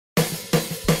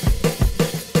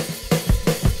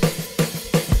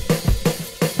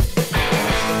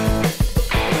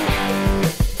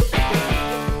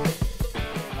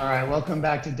welcome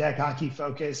back to Deck Hockey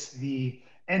Focus. The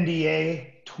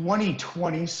NDA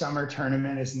 2020 summer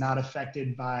tournament is not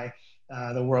affected by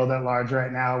the world at large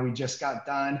right now. We just got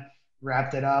done,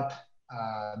 wrapped it up.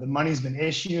 The money's been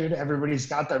issued. Everybody's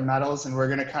got their medals, and we're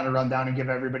going to kind of run down and give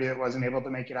everybody that wasn't able to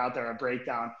make it out there a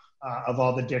breakdown of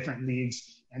all the different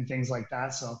leagues and things like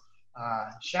that. So,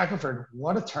 Shackelford,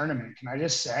 what a tournament. Can I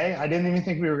just say? I didn't even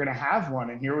think we were going to have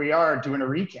one, and here we are doing a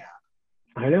recap.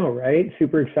 I know, right?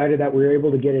 Super excited that we were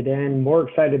able to get it in. More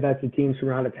excited that the teams from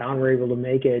out of town were able to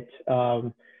make it.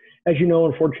 As you know,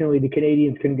 unfortunately, the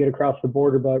Canadians couldn't get across the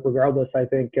border, but regardless, I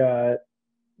think the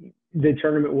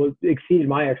tournament exceeded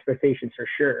my expectations for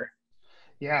sure.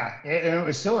 Yeah, it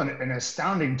was still an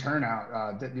astounding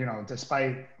turnout,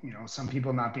 despite, some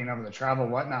people not being able to travel,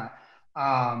 whatnot.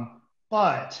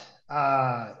 But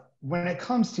when it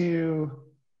comes to,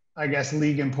 I guess,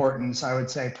 league importance, I would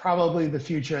say probably the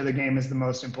future of the game is the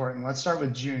most important. Let's start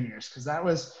with juniors, because that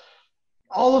was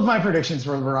all of my predictions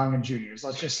were wrong in juniors.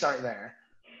 Let's just start there.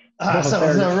 So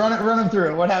run them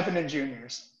through it. What happened in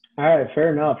juniors? All right,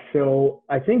 fair enough. So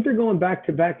I think they're going back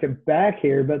to back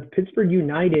here, but Pittsburgh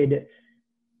United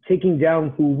taking down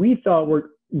who we thought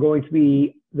were going to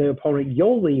be the opponent,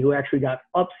 Yoli, who actually got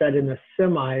upset in the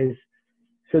semis.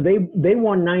 So they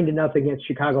won 9-0 against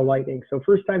Chicago Lightning. So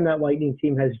first time that Lightning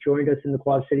team has joined us in the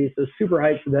Quad Cities. So super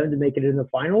hyped for them to make it in the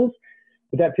finals.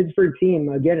 But that Pittsburgh team,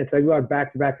 again, it's like going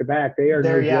back to back. They are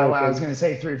there. Yeah, well, I was going to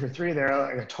say 3 for 3. They're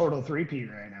like a total three-peat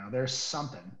right now. They're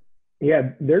something.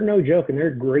 Yeah, they're no joke, and they're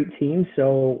a great team.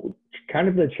 So kind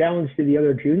of the challenge to the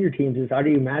other junior teams is how do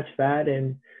you match that,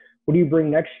 and what do you bring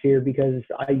next year? Because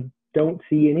I don't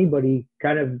see anybody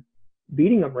kind of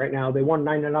beating them right now. They won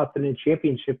 9-0 in a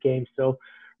championship game. So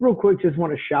real quick, just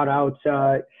want to shout out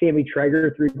Sammy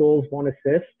Traeger, 3 goals, 1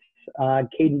 assist.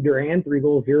 Caden Duran, 3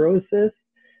 goals, 0 assists.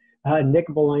 Nick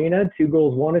Valena, 2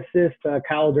 goals, 1 assist.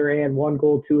 Kyle Duran, 1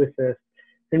 goal, 2 assists.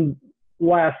 And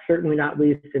last, certainly not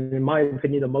least, and in my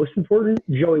opinion, the most important,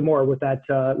 Joey Moore with the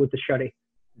shutty.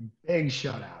 Big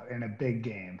shutout in a big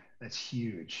game. That's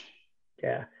huge.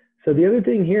 Yeah. So the other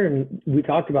thing here, and we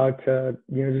talked about, just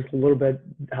a little bit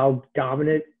how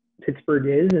dominant Pittsburgh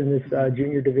is in this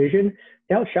junior division.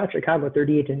 They outshot Chicago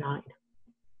 38-9.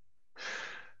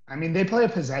 I mean, they play a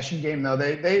possession game, though.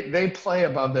 They play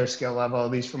above their skill level, at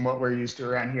least from what we're used to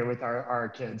around here with our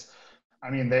kids.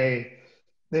 I mean,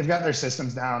 they've got their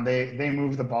systems down. They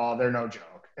move the ball. They're no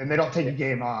joke. And they don't take a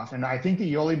game off. And I think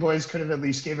the Yoli boys could have at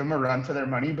least gave them a run for their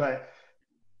money, but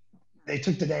they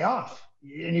took the day off.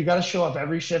 And you got to show up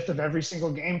every shift of every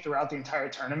single game throughout the entire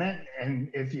tournament. And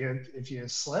if you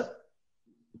slip,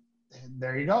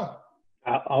 there you go.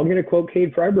 I'll get a quote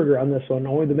Cade Freiberger on this one.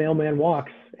 Only the mailman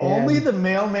walks. Only the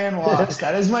mailman walks.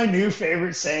 That is my new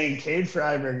favorite saying. Cade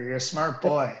Freiberger, you're a smart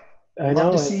boy. I'd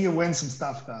love to see you win some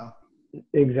stuff, though.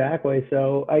 Exactly.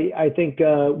 So I think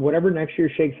whatever next year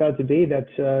shakes out to be, that's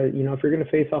if you're going to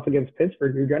face off against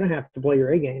Pittsburgh, you're going to have to play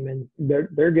your A game, and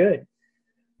they're good.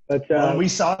 But we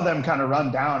saw them kind of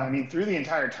run down. I mean, through the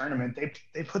entire tournament,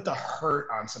 they put the hurt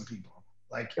on some people.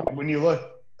 Like when you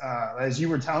look, as you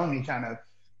were telling me, kind of,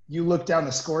 you look down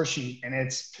the score sheet and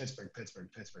it's Pittsburgh.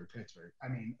 I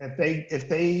mean, if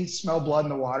they smell blood in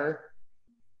the water,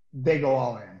 they go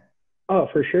all in. Oh,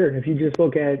 for sure. And if you just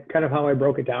look at kind of how I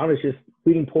broke it down, it's just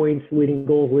leading points, leading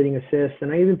goals, leading assists,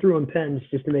 and I even threw in pens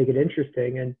just to make it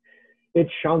interesting. And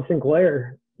it's Sean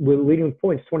Sinclair with leading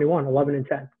points, 21, 11, and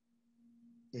 10.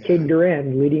 Yeah. Caden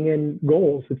Duran leading in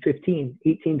goals with 15,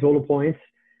 18 total points.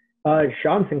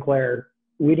 Sean Sinclair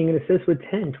leading in assists with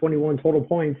 10, 21 total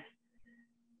points.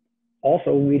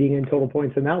 Also leading in total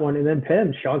points in that one. And then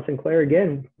Pims, Sean Sinclair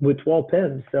again with 12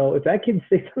 Pims. So if that kid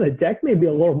stays on the deck, maybe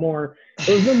a little more.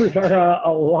 Those numbers are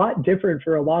a lot different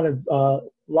for a lot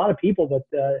of people.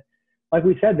 But like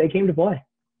we said, they came to play.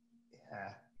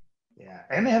 Yeah.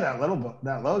 And they had that little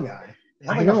guy. They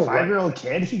had like a 5-year-old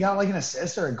kid. He got like an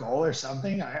assist or a goal or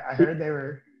something. I heard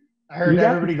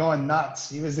everybody going nuts.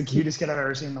 He was the cutest kid I've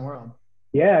ever seen in the world.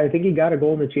 Yeah, I think he got a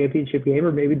goal in the championship game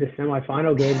or maybe the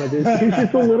semifinal game. But he's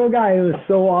just a little guy. It was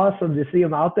so awesome to see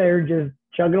him out there just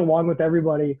chugging along with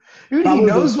everybody. Dude, he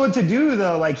knows what to do,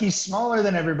 though. Like, he's smaller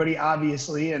than everybody,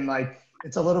 obviously, and, like,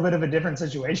 it's a little bit of a different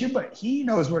situation. But he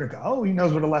knows where to go. He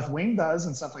knows what a left wing does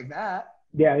and stuff like that.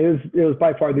 Yeah, it was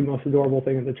by far the most adorable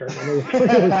thing in the tournament. It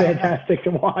was fantastic to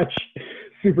watch.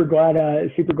 Super glad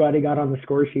he got on the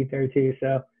score sheet there, too.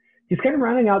 So he's kind of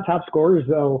rounding out top scorers,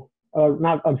 though.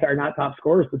 Not top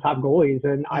scorers, but top goalies.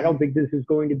 And I don't think this is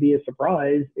going to be a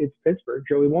surprise. It's Pittsburgh,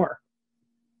 Joey Moore.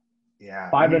 Yeah.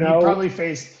 5-0.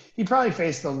 He probably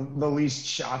faced the least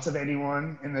shots of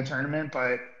anyone in the tournament,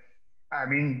 but I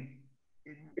mean,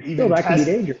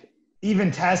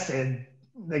 even tested,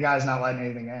 the guy's not letting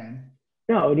anything in.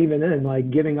 No, and even then, like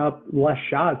giving up less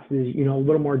shots is, a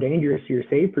little more dangerous to your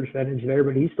save percentage there,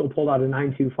 but he still pulled out a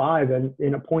 9.25 and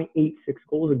in a .86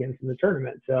 goals against in the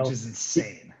tournament. So, which is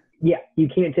insane. Yeah, you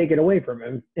can't take it away from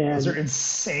him. And those are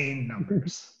insane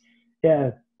numbers.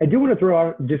 Yeah. I do want to throw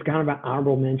out just kind of an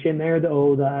honorable mention there,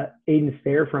 though, the Aiden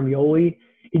Stair from Yoli.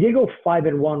 He did go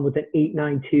 5-1 with an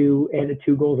 8.92 and a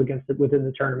 2 goals against it within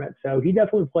the tournament. So he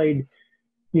definitely played,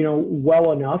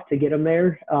 well enough to get him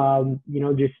there.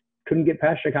 Just couldn't get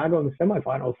past Chicago in the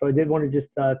semifinals. So I did want to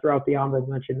just throw out the honorable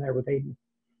mention there with Aiden.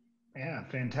 Yeah,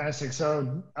 fantastic.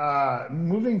 So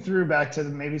moving through back to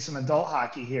maybe some adult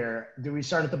hockey here. Do we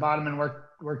start at the bottom and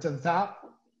work to the top?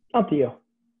 Up to you.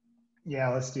 Yeah,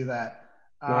 let's do that.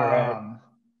 All right.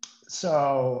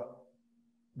 So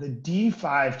the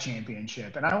D5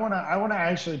 championship, and I want to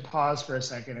actually pause for a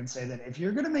second and say that if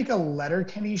you're going to make a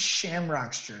Letterkenny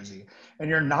Shamrocks jersey and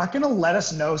you're not going to let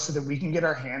us know so that we can get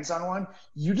our hands on one,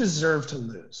 you deserve to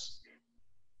lose.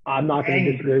 I'm not going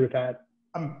to disagree with that.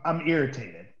 I'm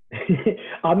irritated.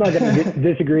 I'm not going to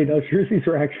disagree. Those jerseys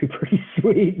were actually pretty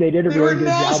sweet. They did a really good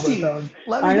job with them.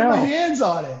 Let me get my hands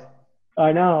on it.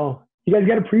 I know. You guys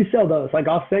got to pre-sale those. Like,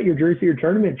 offset your jersey or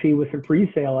tournament fee with some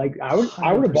pre-sale. Like, I would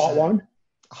have bought one.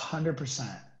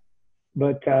 100%.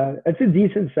 But it's a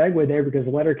decent segue there because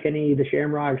Letterkenny, the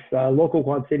Shamrocks, local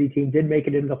Quad City team, did make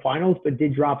it into the finals, but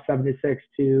did drop 7-6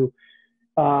 to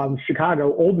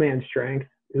Chicago Old Man Strength,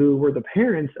 who were the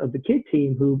parents of the kid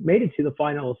team who made it to the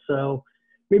finals. So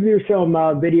maybe there's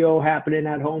some video happening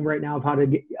at home right now of how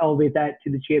to elevate that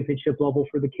to the championship level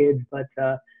for the kids. But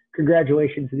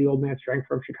congratulations to the Old Man Strength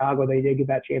from Chicago. They did get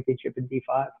that championship in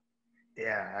D5.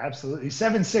 Yeah, absolutely.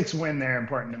 7-6 win there,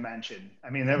 important to mention. I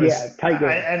mean, that was tight game.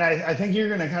 I think you're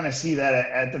going to kind of see that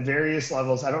at the various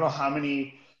levels. I don't know how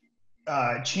many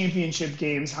championship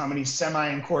games, how many semi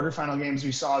and quarterfinal games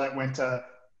we saw that went to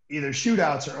either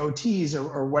shootouts or OTs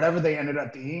or whatever they ended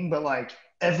up being, but like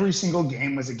every single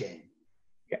game was a game.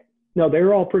 Yeah. No, they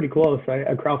were all pretty close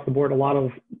across the board. A lot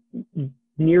of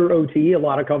near OT, a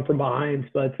lot of come from behinds,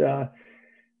 but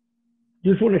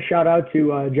just want to shout out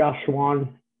to Josh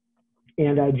Swan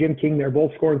and Jim King. They're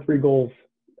both scoring 3 goals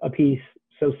apiece.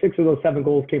 So 6 of those 7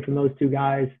 goals came from those two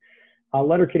guys.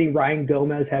 Letterkenny Ryan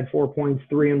Gomez had 4 points,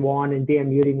 3-1, and Dan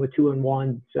Muting with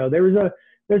 2-1. So there's a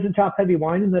top heavy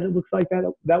line that it looks like that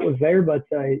was there, but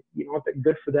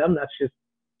good for them.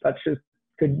 That's just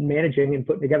good managing and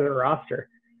putting together a roster.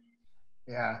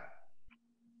 Yeah.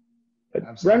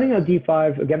 But rounding out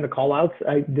D5, again, the call-outs,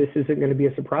 this isn't going to be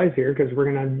a surprise here because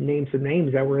we're going to name some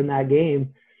names that were in that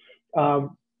game.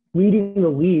 Leading the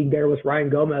league there was Ryan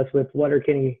Gomez with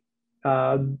Letterkenny,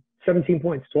 17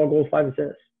 points, 12 goals, 5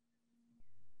 assists.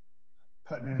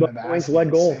 Putting it in the basket.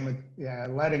 Led goals.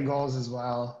 Led in goals as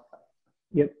well.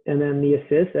 Yep, and then the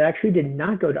assists actually did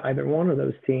not go to either one of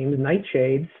those teams.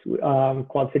 Nightshades,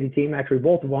 Quad City team, actually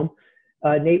both of them.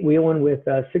 Nate Whelan with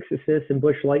 6 assists, and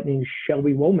Bush Lightning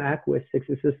Shelby Womack with 6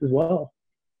 assists as well.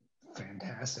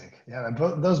 Fantastic. Yeah,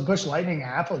 those Bush Lightning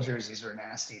Apple jerseys were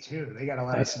nasty too. They got to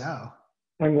let us know.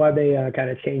 I'm glad they kind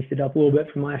of changed it up a little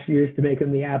bit from last year's to make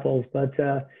them the Apples. But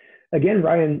again,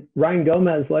 Ryan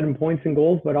Gomez led in points and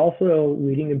goals, but also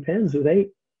leading in pins with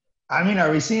 8. I mean,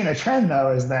 are we seeing a trend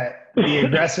though? Is that the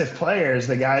aggressive players,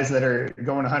 the guys that are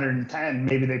going 110,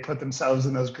 maybe they put themselves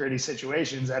in those gritty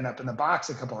situations, end up in the box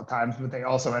a couple of times, but they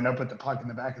also end up with the puck in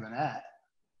the back of the net.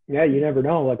 Yeah, you never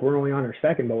know. Like, we're only on our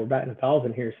second, but we're batting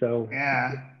 1,000 here. So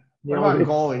yeah. What about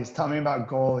goalies? Tell me about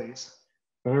goalies.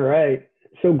 All right.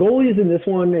 So goalies in this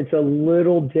one, it's a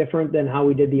little different than how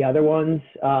we did the other ones.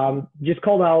 Just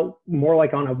called out more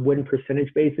like on a win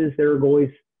percentage basis. There are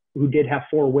goalies who did have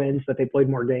 4 wins, but they played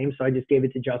more games. So I just gave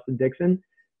it to Justin Dixon.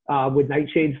 With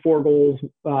Nightshades, 4 goals,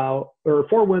 or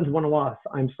 4 wins, 1 loss.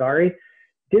 I'm sorry.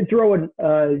 Did throw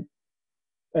a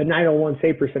 901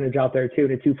 save percentage out there too,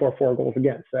 and a 244 goals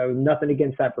against. So nothing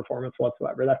against that performance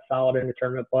whatsoever. That's solid in a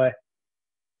tournament play.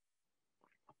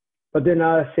 But then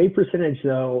save percentage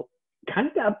though, kind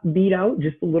of got beat out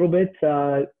just a little bit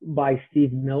by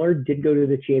Steve Miller. Did go to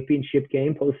the championship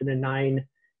game, posted a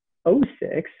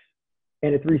 906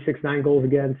 and a 369 goals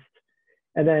against.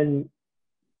 And then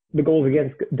the goals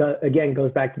against, again,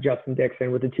 goes back to Justin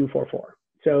Dixon with a 244.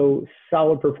 So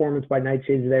solid performance by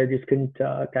Nightshades there, just couldn't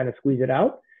kind of squeeze it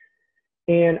out.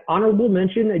 And honorable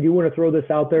mention, I do want to throw this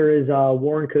out there, is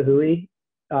Warren Kahui,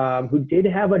 who did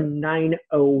have a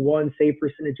 901 save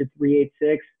percentage at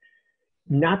 386.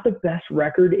 Not the best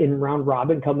record in round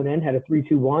robin coming in, had a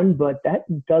 321, but that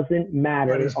doesn't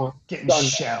matter on getting Sunday.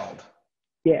 Shelled.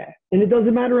 Yeah, and it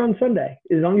doesn't matter on Sunday.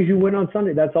 As long as you win on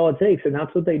Sunday, that's all it takes, and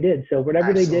that's what they did. So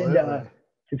whatever they did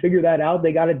to figure that out,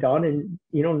 they got it done, and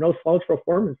no slouch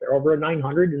performance. They're over a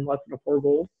 900 in less than 4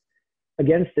 goals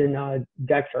against in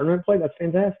deck tournament play. That's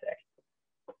fantastic.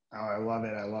 Oh, I love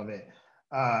it. I love it.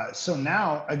 So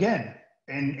now, again,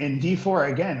 in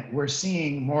D4, again, we're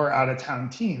seeing more out-of-town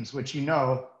teams, which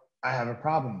I have a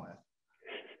problem with.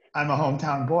 I'm a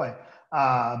hometown boy.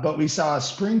 But we saw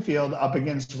Springfield up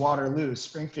against Waterloo.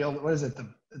 Springfield, what is it,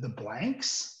 the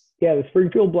Blanks? Yeah, the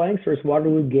Springfield Blanks versus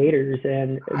Waterloo Gators.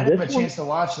 And I didn't have a chance to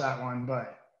watch that one,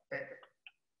 but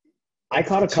I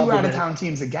caught a couple 2 out-of-town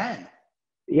teams again.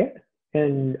 Yeah.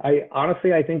 And I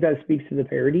think that speaks to the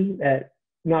parity,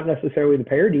 not necessarily the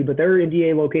parity, but they're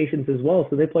NDA locations as well.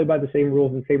 So they play by the same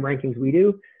rules and same rankings we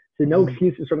do. So no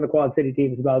excuses from the Quad City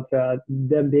teams about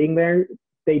them being there.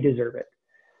 They deserve it.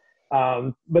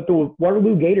 But the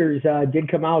Waterloo Gators did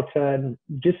come out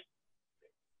just,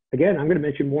 again, I'm going to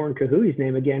mention Warren Kahui's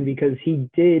name again, because he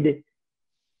did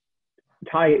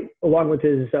tie, along with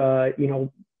his,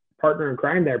 partner in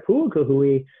crime there, Pua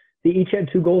Kahui. They each had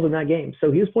 2 goals in that game.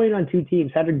 So he was playing on 2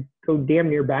 teams, had to go damn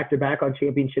near back-to-back on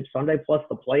Championship Sunday, plus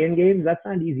the play-in games. That's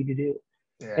not easy to do.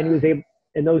 Yeah. And he was able,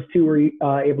 and those 2 were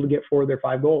able to get 4 of their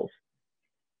 5 goals.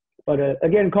 But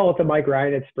again, call it to Mike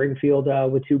Ryan at Springfield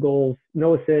with 2 goals,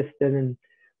 no assists, and then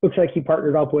looks like he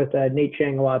partnered up with Nate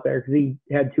Chang a lot there, because he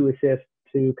had 2 assists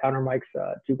to counter Mike's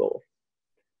 2 goals.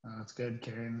 Oh, that's good,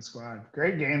 carrying the squad.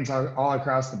 Great games all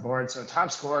across the board. So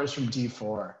top scorers from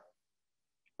D4.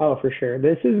 Oh, for sure.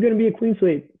 This is going to be a clean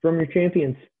sweep from your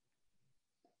champions.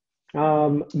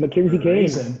 Mackenzie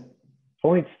Kane,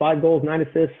 points, 5 goals, 9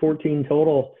 assists, 14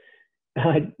 total.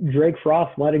 Drake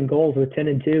Frost led in goals with 10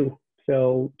 and 2.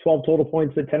 So 12 total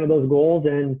points with 10 of those goals.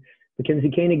 And Mackenzie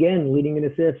Kane again leading in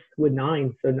assists with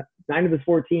 9. So 9 of his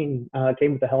 14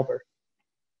 came with a helper.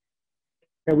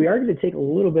 Now we are going to take a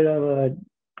little bit of a,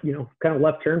 kind of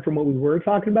left turn from what we were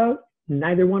talking about.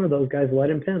 Neither one of those guys led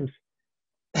in PIMS.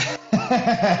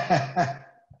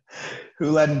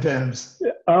 Who led in PIMS?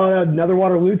 Another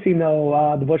Waterloo team,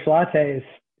 though, the Bush Lattes.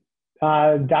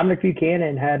 Dominic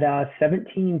Buchanan had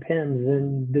 17 PIMS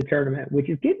in the tournament, which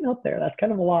is getting up there. That's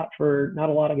kind of a lot for not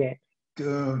a lot of games.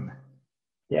 Goon.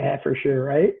 Yeah, for sure,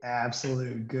 right?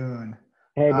 Absolute goon.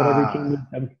 Hey, but every team needs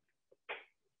them.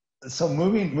 So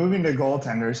moving to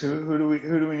goaltenders, who do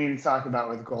we need to talk about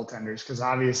with goaltenders? Because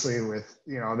obviously, with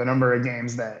the number of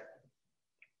games that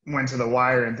went to the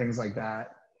wire and things like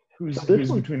that, who's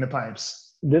between the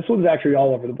pipes? This one's actually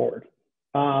all over the board.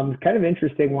 Kind of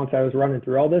interesting. Once I was running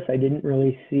through all this, I didn't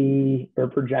really see or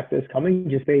project this coming,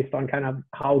 just based on kind of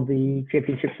how the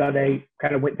Championship Sunday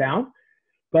kind of went down.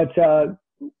 But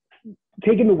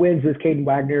taking the wins with Caden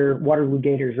Wagner, Waterloo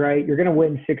Gators, right? You're going to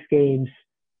win 6 games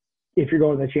if you're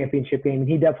going to the championship game, and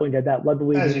he definitely did that. Led the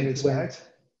league. As you'd expect.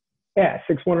 Yeah,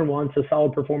 6-1-1, so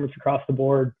solid performance across the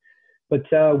board.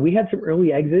 But we had some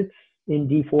early exits in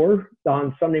D4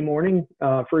 on Sunday morning.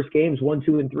 First games, 1,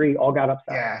 2, and 3, all got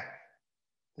upset. Yeah.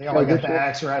 They all got the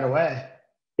axe right away.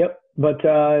 Yep. But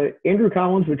Andrew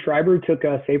Collins with Schreiber took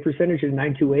a save percentage of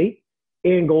 9.28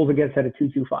 and goals against at a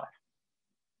 2.25.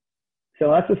 So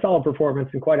that's a solid performance.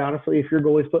 And quite honestly, if your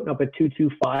goalie's putting up a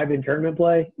 2.25 in tournament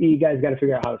play, you guys got to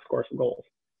figure out how to score some goals.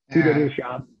 He did his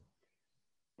job.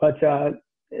 But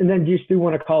and then just do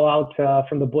want to call out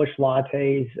from the Bush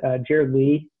Lattes, Jared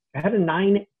Lee had a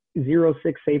 9.06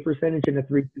 save percentage and a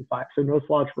 3.25. So no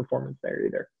slouch performance there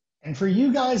either. And for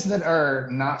you guys that are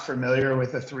not familiar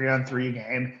with a 3-on-3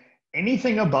 game,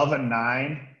 anything above a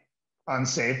 9 on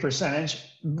save percentage,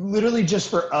 literally just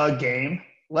for a game,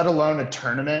 let alone a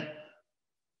tournament,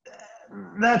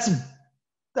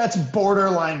 that's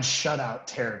borderline shutout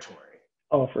territory.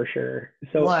 Oh, for sure.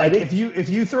 So like if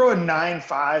you throw a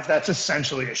 9.5, that's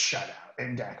essentially a shutout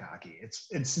in deck hockey. It's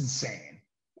insane.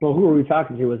 Well, who were we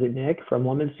talking to? Was it Nick from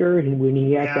Leominster? And when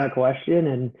he asked that question,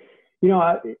 and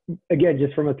again,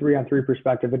 just from a 3-on-3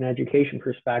 perspective, an education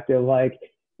perspective, like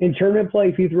in tournament play,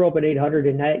 if you throw up an 800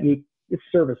 in net, it's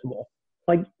serviceable.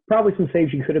 Like probably some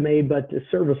saves you could have made, but a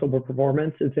serviceable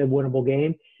performance. It's a winnable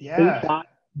game. Yeah. 8 shots,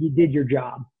 you did your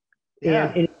job. Yeah.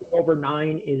 And anything over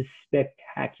 9 is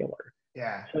spectacular.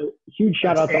 Yeah. So huge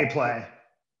shout out to play.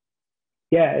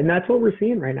 Yeah, and that's what we're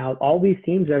seeing right now. All these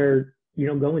teams that are,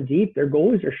 going deep, their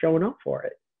goalies are showing up for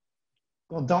it.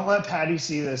 Well, don't let Patty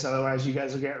see this, otherwise you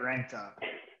guys will get ranked up.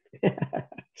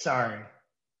 Sorry.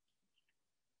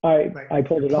 I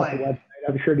pulled it off the website.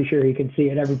 I'm pretty sure he can see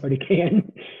it. Everybody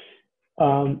can.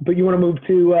 But you want to move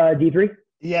to D3?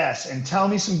 Yes, and tell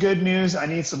me some good news. I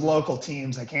need some local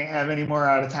teams. I can't have any more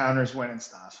out-of-towners winning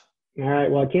stuff. All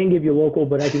right. Well, I can't give you local,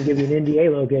 but I can give you an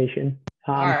NDA location.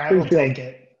 All right, we'll take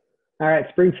it. All right,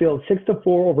 Springfield, 6-4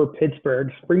 over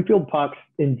Pittsburgh. Springfield pucks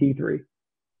in D3.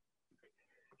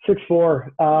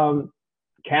 6-4.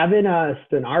 Kevin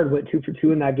Stenard went 2 for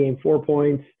 2 in that game, 4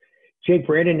 points. Jake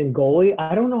Brandon and goalie.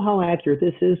 I don't know how accurate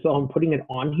this is, so I'm putting it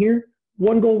on here.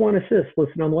 1 goal, 1 assist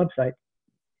listed on the website.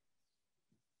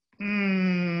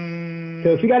 So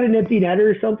if you got an empty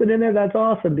netter or something in there, that's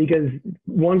awesome because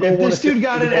 1 goal, If 1 this assist. dude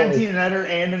got an empty netter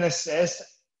and an assist,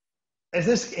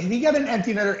 if he got an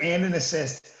empty netter and an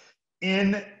assist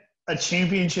in a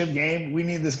championship game, we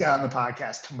need this guy on the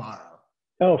podcast tomorrow.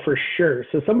 Oh, for sure.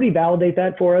 So somebody validate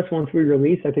that for us once we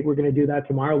release. I think we're going to do that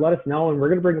tomorrow. Let us know, and we're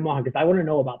going to bring him on because I want to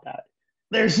know about that.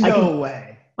 There's no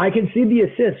way. I can see the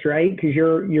assist, right? Because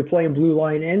you're playing blue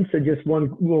line in, so just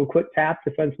one little quick tap,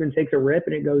 defenseman takes a rip,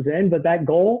 and it goes in. But that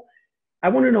goal, I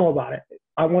want to know about it.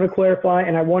 I want to clarify,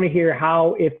 and I want to hear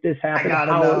how, if this happened,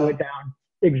 how it went down.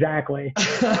 Exactly.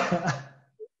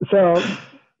 So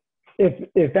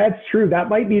if that's true, that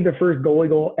might be the first goalie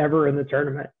goal ever in the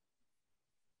tournament.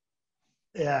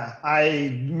 Yeah,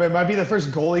 it might be the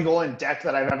first goalie goal in deck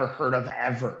that I've ever heard of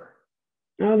ever.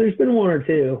 No, there's been 1 or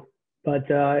 2, but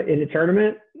in a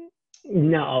tournament,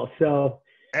 no. So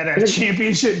at a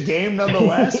championship game,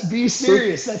 nonetheless, be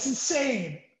serious. That's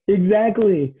insane.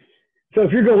 Exactly. So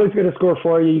if your goalie's going to score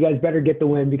for you, you guys better get the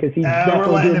win because he's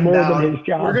definitely doing more than his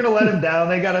job. We're going to let him down.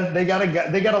 They got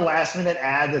a last minute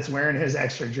ad that's wearing his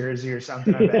extra jersey or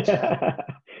something. I bet you.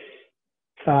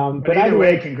 But either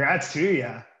way, congrats to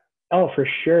you. Oh, for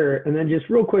sure. And then just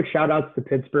real quick shout outs to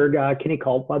Pittsburgh. Kenny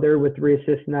Culpleather with 3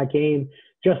 assists in that game.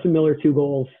 Justin Miller, 2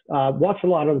 goals. Watched a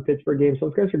lot of the Pittsburgh games.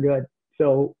 Those guys are good.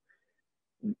 So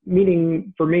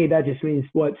meaning for me, that just means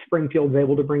what Springfield's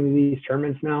able to bring to these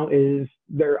tournaments now is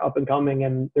they're up and coming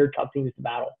and they're tough teams to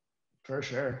battle. For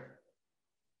sure.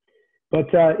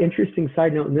 But interesting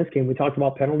side note in this game, we talked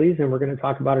about penalties and we're going to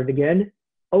talk about it again.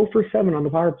 0 for 7 on the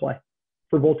power play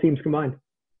for both teams combined.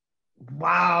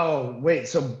 Wow. Wait,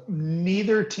 so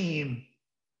neither team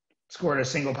scored a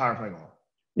single power play goal?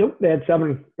 Nope, they had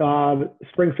 7.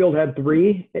 Springfield had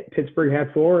 3, Pittsburgh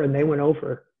had 4, and they went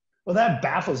over. Well, that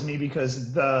baffles me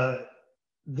because the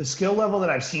skill level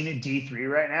that I've seen at D3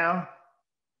 right now,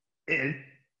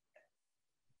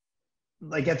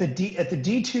 like at the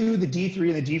D2, the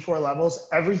D3, and the D4 levels,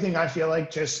 everything I feel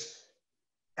like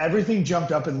everything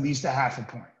jumped up at least a half a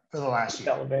point for the last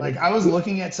year. Like I was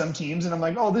looking at some teams and I'm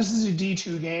like, oh, this is a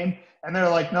D2 game. And they're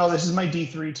like, no, this is my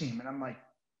D3 team. And I'm like,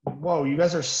 whoa, you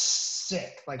guys are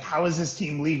sick. Like, how is this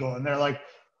team legal? And they're like,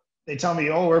 they tell me,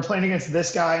 oh, we're playing against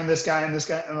this guy and this guy and this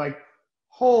guy. And I'm like,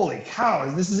 holy cow,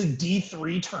 this is a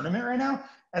D3 tournament right now?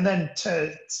 And then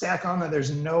to stack on that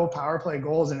there's no power play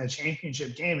goals in a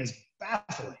championship game is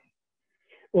baffling.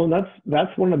 Well,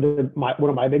 that's one of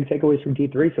my big takeaways from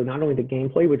D3. So not only the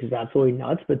gameplay, which is absolutely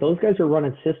nuts, but those guys are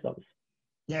running systems.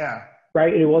 Yeah.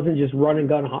 Right? It wasn't just run and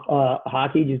gun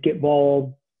hockey, just get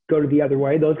ball, go to the other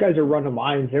way. Those guys are running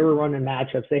lines. They were running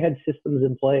matchups. They had systems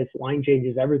in place, line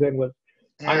changes, everything was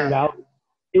ironed out.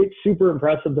 It's super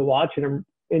impressive to watch and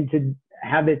to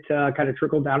have it kind of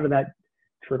trickle down to that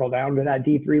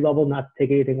D3 level, not to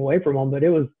take anything away from them, but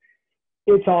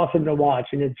it's awesome to watch.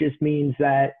 And it just means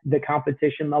that the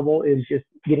competition level is just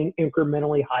getting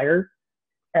incrementally higher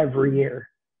every year.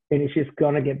 And it's just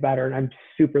going to get better. And I'm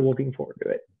super looking forward to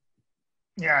it.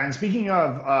 Yeah. And speaking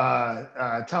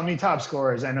of, tell me top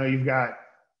scorers. I know you've got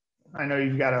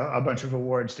a bunch of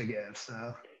awards to give.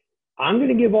 So I'm going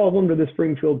to give all of them to the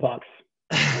Springfield Pucks.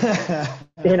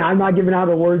 And I'm not giving out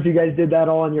awards. You guys did that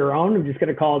all on your own. I'm just going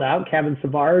to call it out. Kevin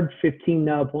Savard,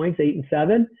 15 points, 8 and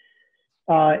 7.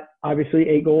 Obviously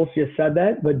 8 goals, just said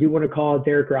that, but do want to call out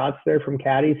Derek Rotz there from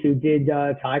Caddies, who did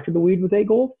tie for the lead with 8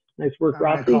 goals. Nice work,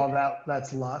 Rotz.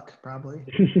 That's luck, probably.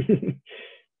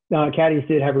 Caddies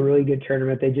did have a really good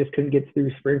tournament. They just couldn't get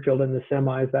through Springfield in the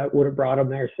semis. That would have brought them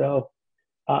there. So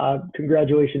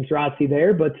congratulations, Rotzi,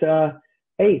 there. But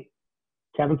hey,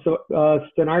 Kevin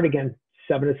Stenard again,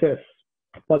 7 assists,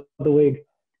 led the league.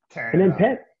 And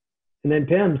then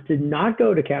Pims did not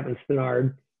go to Kevin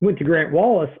Stenard, went to Grant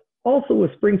Wallace, also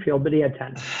with Springfield, but he had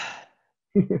 10.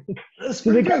 The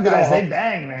Springfield guys, they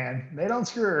bang, man. They don't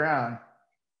screw around.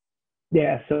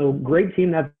 Yeah, so great team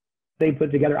that they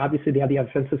put together. Obviously, they have the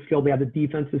offensive skill. They have the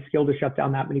defensive skill to shut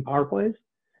down that many power plays.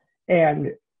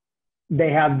 And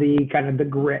they have the kind of the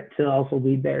grit to also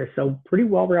lead there. So pretty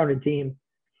well-rounded team.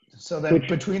 So then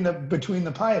between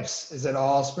the pipes, is it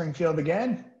all Springfield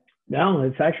again? No,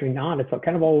 it's actually not. It's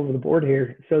kind of all over the board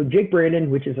here. So Jake Brandon,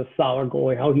 which is a solid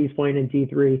goalie, how he's playing in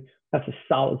D3, that's a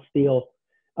solid steal.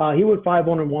 He went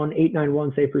 5-1-1,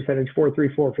 8.91 save percentage,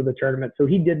 4.34 for the tournament. So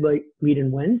he did lead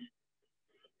in wins.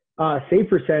 Save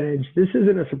percentage, this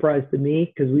isn't a surprise to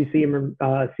me because we see him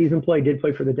in season play, did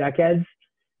play for the Deckheads.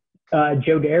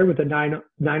 Joe Dare with a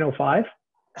 9.05.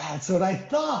 That's what I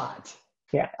thought.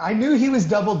 Yeah. I knew he was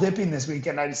double dipping this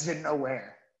weekend. I just didn't know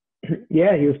where.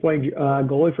 Yeah, he was playing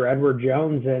goalie for Edward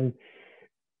Jones, and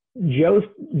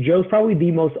Joe's probably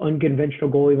the most unconventional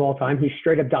goalie of all time. He's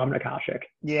straight up Dominic Hasek.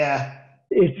 Yeah.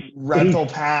 He's Rental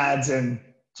pads and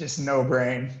just no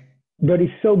brain. but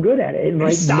he's so good at it. And He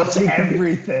like stops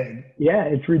everything. yeah,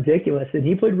 it's ridiculous. And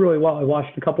he played really well. I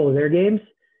watched a couple of their games,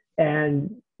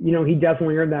 and he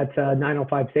definitely earned that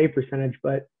 905 save percentage.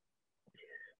 But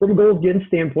from a goals against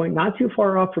standpoint, not too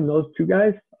far off from those two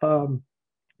guys.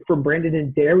 From Brandon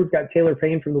and Dare, we've got Taylor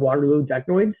Payne from the Waterloo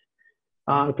Technoids,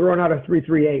 throwing out a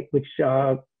 3.38, which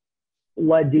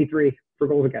led D3 for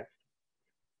goals against.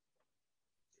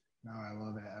 No, I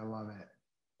love it. I love it.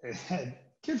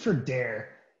 Good for Dare.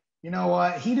 You know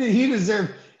what? He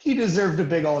deserved a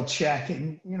big old check,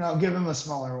 and give him a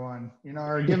smaller one.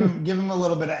 Or give him a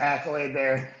little bit of accolade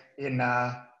there in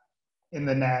the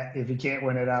net if he can't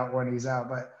win it out when he's out.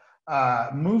 But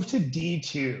move to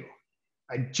D2.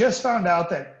 I just found out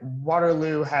that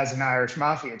Waterloo has an Irish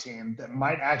Mafia team that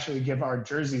might actually give our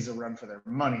jerseys a run for their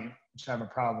money, which I have a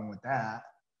problem with that.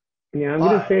 Yeah, I'm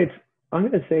gonna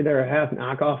say they're a half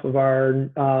knockoff of our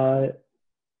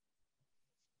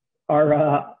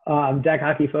deck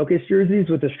hockey focus jerseys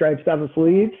with the stripes down the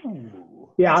sleeves.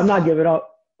 Yeah, I'm not giving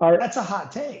up. That's a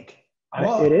hot take.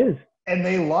 Well, it is. And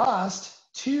they lost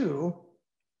to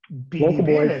BD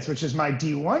Bandits, which is my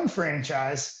D1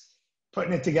 franchise,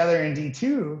 putting it together in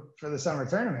D2 for the summer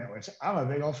tournament, which I'm a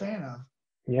big old fan of.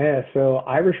 Yeah, so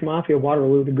Irish Mafia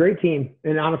Waterloo, the great team.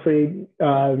 And honestly,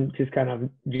 just kind of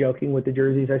joking with the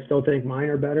jerseys, I still think mine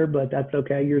are better, but that's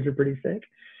okay. Yours are pretty sick.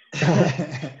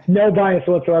 No bias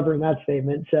whatsoever in that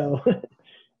statement. So,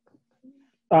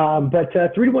 but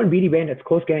 3-1 BD Bandits,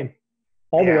 close game.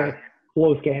 All the way,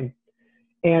 close game.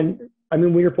 And I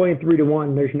mean, when you're playing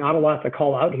 3-1, there's not a lot to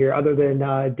call out here other than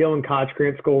Dylan Koch,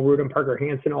 Grant Skoll, and Parker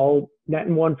Hansen all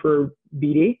netting one for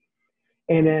BD.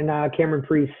 And then Cameron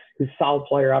Priest, who's a solid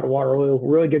player out of Waterloo,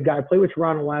 really good guy. Played with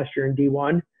Toronto last year in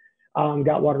D1.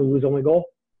 Got Waterloo's only goal.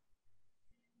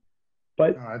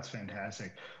 But that's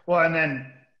fantastic. Well, and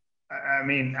then, I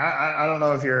mean, I don't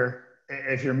know if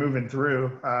you're moving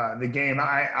through the game.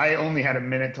 I only had a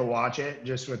minute to watch it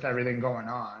just with everything going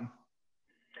on.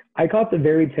 I caught the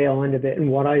very tail end of it,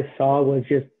 and what I saw was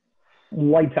just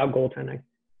lights out goaltending.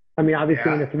 I mean,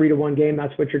 obviously in a 3-1 game,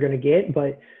 that's what you're going to get,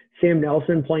 but Sam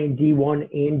Nelson playing D1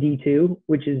 and D2,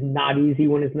 which is not easy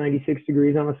when it's 96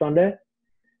 degrees on a Sunday.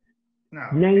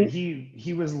 No,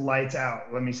 he was lights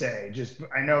out, let me say.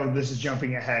 I know this is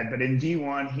jumping ahead, but in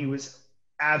D1, he was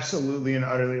absolutely and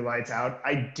utterly lights out.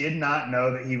 I did not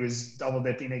know that he was double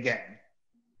dipping again.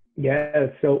 Yeah,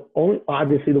 so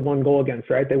obviously the one goal against,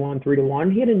 right? They won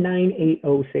 3-1. He had a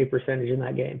 980 save percentage in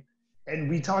that game. And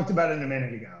we talked about it a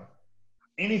minute ago.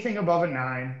 Anything above a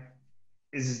 9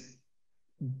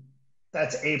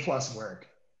 that's A+ work.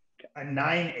 A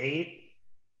 9.8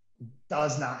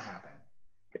 does not happen.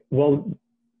 Well,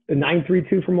 a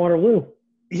 9.32 from Waterloo.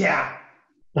 Yeah.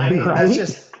 I mean, that's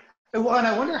just – well, and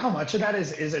I wonder how much of that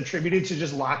is attributed to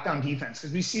just lockdown defense,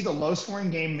 because we see the low-scoring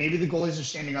game. Maybe the goalies are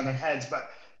standing on their heads, but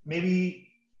maybe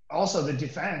also the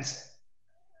defense.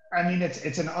 I mean,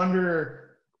 it's an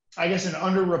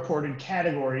underreported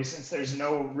category since there's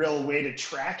no real way to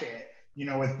track it,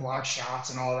 with block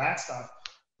shots and all that stuff.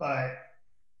 But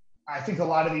I think a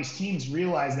lot of these teams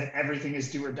realize that everything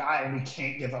is do or die and we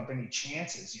can't give up any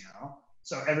chances,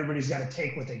 So everybody's got to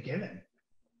take what they're given.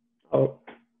 Oh,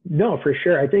 no, for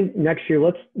sure. I think next year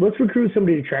let's recruit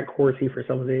somebody to track Corsi for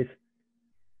some of these.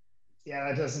 Yeah,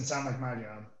 that doesn't sound like my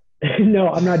job. No,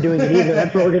 I'm not doing it either.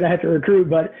 That's what we're going to have to recruit.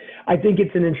 But I think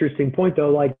it's an interesting point, though,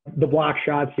 like the block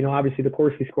shots, obviously the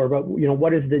Corsi score, but,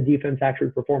 what is the defense actually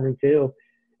performing too?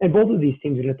 And both of these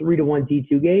teams in a 3-1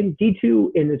 D2 game,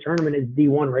 D2 in the tournament is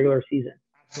D1 regular season.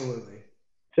 Absolutely.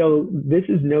 So this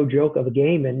is no joke of a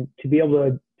game. And to be able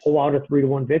to pull out a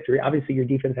 3-1 victory, obviously your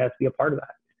defense has to be a part of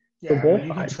that. Yeah,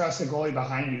 you can trust the goalie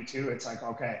behind you too. It's like,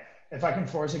 okay, if I can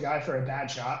force a guy for a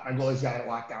bad shot, my goalie's got it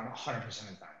locked down 100% of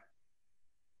the time.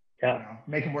 Yeah.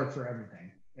 Make him work for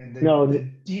everything. And the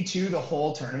D2, the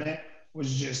whole tournament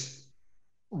was just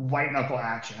white knuckle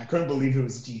action. I couldn't believe it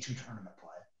was D2 tournament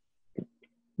play.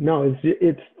 No,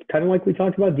 it's kind of like we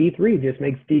talked about D3. It just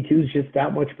makes D2s just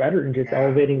that much better and just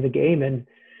elevating the game. And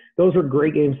those were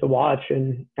great games to watch.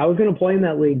 And I was going to play in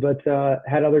that league, but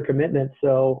had other commitments.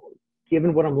 So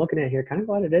given what I'm looking at here, kind of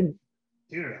glad I didn't.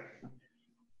 Dude.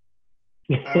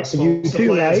 I was supposed to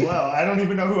play right? as well. I don't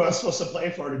even know who I was supposed to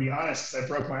play for, to be honest, because I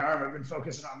broke my arm. I've been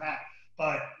focusing on that.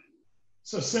 But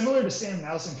so similar to Sam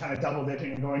Nelson kind of double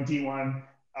dipping and going D1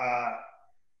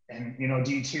 And,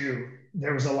 D2,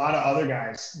 there was a lot of other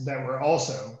guys that were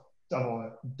also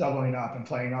doubling up and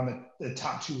playing on the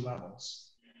top two levels.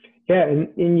 Yeah,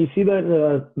 and you see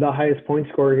that the highest point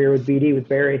scorer here with BD with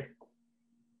Barry.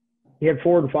 He had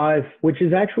 4 and 5, which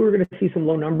is actually, we're going to see some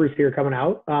low numbers here coming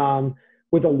out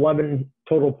with 11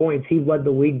 total points. He led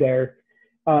the league there.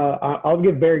 I'll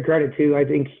give Barry credit too. I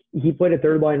think he played a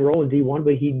third line role in D1,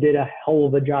 but he did a hell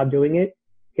of a job doing it.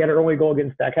 He had an only goal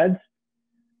against Deckheads,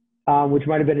 which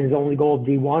might have been his only goal of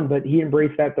D1, but he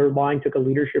embraced that third line, took a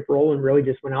leadership role, and really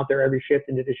just went out there every shift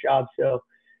and did his job. So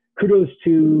kudos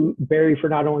to Barry for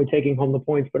not only taking home the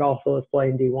points, but also his play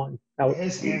in D1.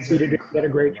 He did a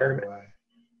great tournament.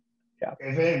 Yeah.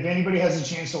 If anybody has a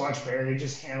chance to watch Barry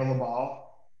just handle the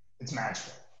ball, it's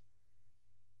magical.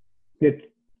 It's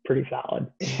pretty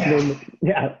solid. Yeah. I mean,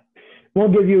 yeah.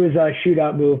 Won't give you his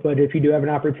shootout move, but if you do have an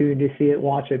opportunity to see it,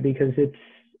 watch it because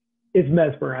it's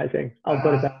mesmerizing. I'll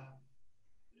put it that.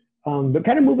 But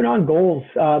kind of moving on, goals.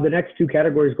 The next two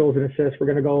categories, goals and assists,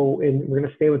 we're going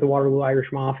to stay with the Waterloo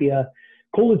Irish Mafia.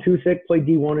 Cole Tusik played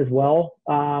D1 as well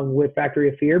with Factory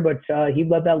of Fear, but he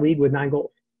led that league with 9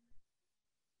 goals.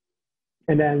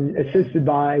 And then assisted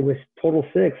by, with total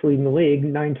 6 leading the league,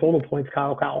 9 total points,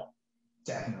 Kyle Cowell.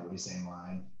 Definitely same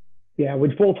line. Yeah,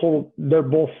 with full total, they're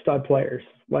both stud players.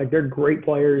 Like, they're great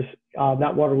players.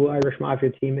 That Waterloo Irish Mafia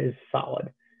team is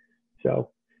solid. So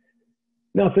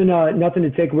nothing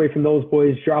to take away from those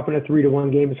boys. Dropping a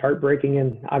 3-1 game is heartbreaking,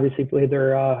 and obviously played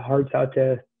their hearts out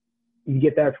to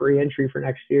get that free entry for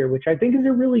next year, which I think is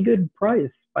a really good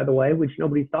prize, by the way, which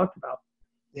nobody's talked about.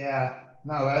 Yeah,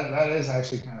 no, that is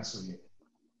actually kind of sweet.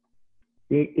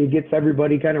 It gets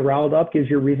everybody kind of riled up, gives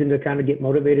you a reason to kind of get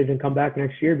motivated and come back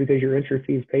next year because your entry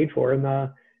fee is paid for in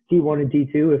the D1 and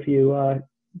D2 if you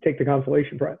take the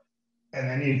consolation prize. And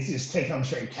then you just take home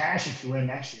straight cash if you win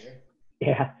next year.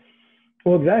 Yeah.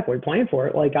 Well, exactly. Plan for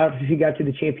it. Like, obviously, if you got to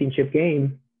the championship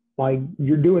game, like,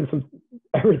 you're doing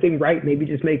everything right. Maybe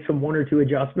just make some 1 or 2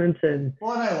 adjustments and.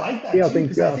 Well, and I like that too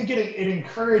because I think it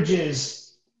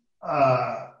encourages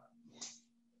like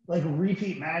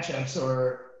repeat matchups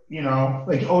or.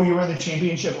 Like, oh, you were in the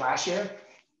championship last year?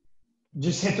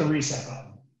 Just hit the reset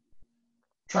button.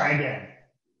 Try again.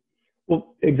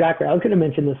 Well, exactly. I was going to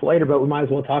mention this later, but we might as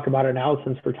well talk about it now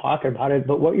since we're talking about it.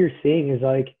 But what you're seeing is,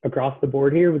 like, across the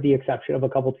board here, with the exception of a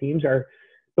couple teams, are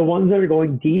the ones that are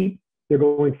going deep, they're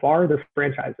going far, they're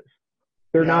franchises.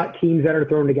 They're not teams that are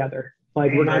thrown together.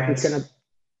 Like, we're not just going to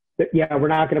 – we're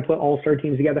not going to put all-star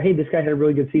teams together. Hey, this guy had a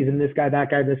really good season. This guy, that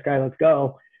guy, this guy, let's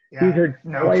go. Yeah, these are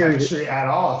no players. Chemistry at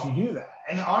all if you do that.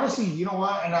 And honestly, you know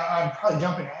what? And I'm probably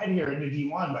jumping ahead here into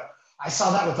D1, but I saw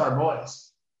that with our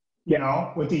boys.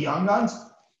 With the young guns,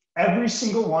 every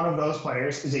single one of those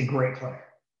players is a great player.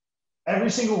 Every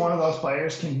single one of those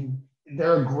players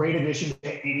they're a great addition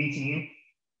to any team.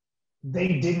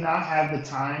 They did not have the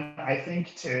time, I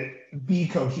think, to be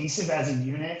cohesive as a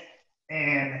unit.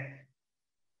 And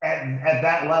at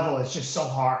that level, it's just so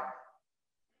hard.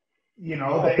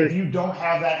 That if you don't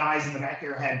have that eyes in the back of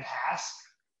your head pass,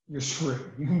 you're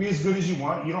screwed. You can be as good as you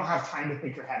want. You don't have time to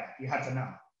pick your head up. You have to know.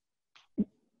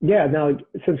 Yeah, no,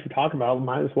 since we're talking about it,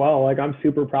 might as well. Like, I'm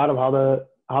super proud of how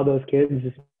those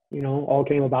kids, all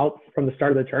came about from the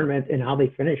start of the tournament and how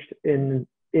they finished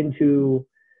into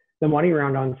the money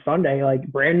round on Sunday. Like,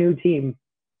 brand new team.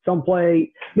 Some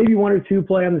play, maybe 1 or 2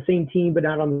 play on the same team, but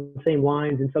not on the same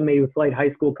lines. And some maybe played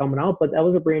high school coming up, but that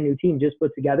was a brand new team just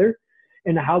put together.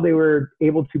 And how they were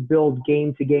able to build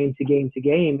game to game to game to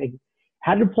game, and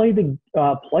had to play the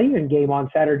play-in game on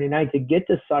Saturday night to get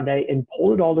to Sunday and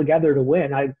pull it all together to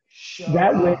win. I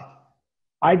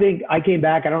think I came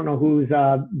back. I don't know who's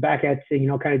back at kind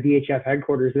of DHF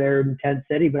headquarters there in Tent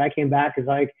City, but I came back as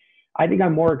like, I think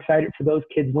I'm more excited for those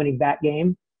kids winning that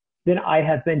game than I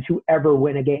have been to ever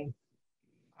win a game.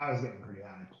 I was getting pretty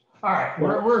honest. All right,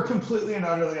 we're completely and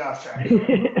utterly off track.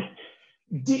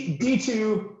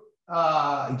 D2.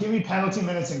 Give me penalty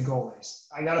minutes and goalies.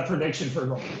 I got a prediction for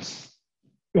goalies.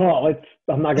 Well,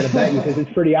 I'm not going to bet you because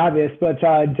it's pretty obvious, but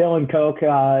Dylan Koch,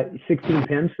 16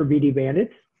 pins for BD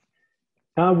Bandits,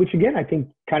 which, again, I think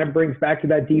kind of brings back to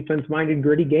that defense-minded,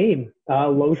 gritty game.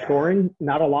 Low scoring,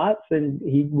 not a lot, and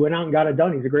he went out and got it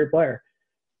done. He's a great player.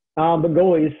 But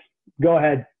goalies, go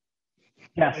ahead.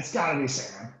 Yes. It's got to be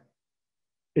Sam.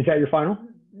 Is that your final?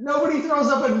 Nobody throws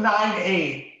up a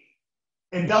 9-8.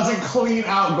 It doesn't clean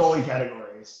out goalie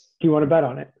categories. Do you want to bet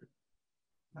on it?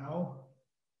 No.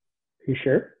 You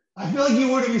sure? I feel like you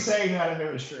wouldn't be saying that if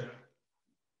it was true.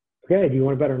 Okay, do you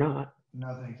want to bet or not?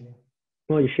 No, thank you.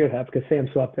 Well, you should have because Sam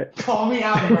swept it. Call me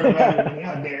out and bet me.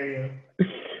 How dare you?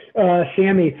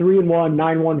 Sammy, 3-1,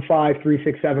 9-1-5,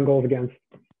 3-6-7 goals against.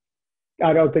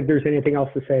 I don't think there's anything else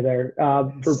to say there.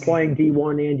 For playing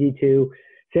D1 and D2,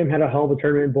 Sam had a hell of a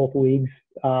tournament in both leagues.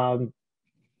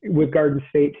 With Garden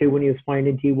State too when he was playing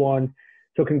in D1.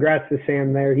 So congrats to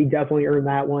Sam there. He definitely earned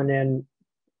that one, and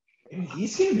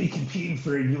he's going to be competing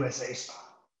for a USA spot.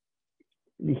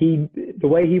 The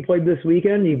way he played this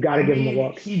weekend, you've got to give him a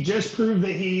look. He just proved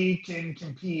that he can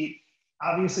compete.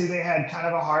 Obviously, they had kind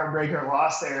of a heartbreaker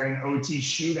loss there in OT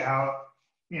shootout,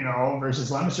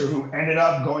 versus Leominster, who ended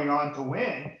up going on to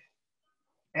win.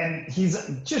 And he's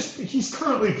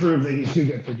currently proved that he's too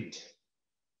good for D2.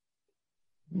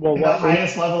 Well, the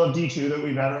highest level of D2 that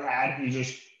we've ever had, he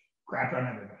just crapped on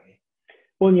everybody.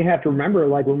 Well, and you have to remember,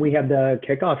 like when we had the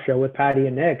kickoff show with Patty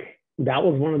and Nick, that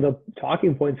was one of the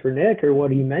talking points for Nick, or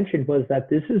what he mentioned was that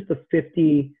this is the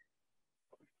 50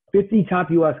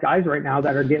 top U.S. guys right now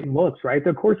that are getting looks, right?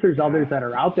 Of course, there's others that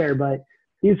are out there, but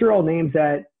these are all names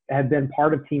that have been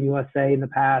part of Team USA in the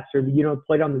past or,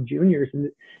 played on the juniors. And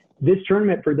this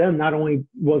tournament for them not only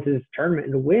was his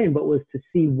tournament to win, but was to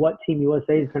see what Team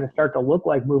USA is going to start to look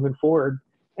like moving forward.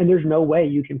 And there's no way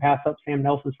you can pass up Sam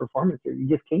Nelson's performance here. You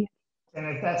just can't. And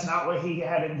if that's not what he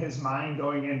had in his mind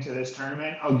going into this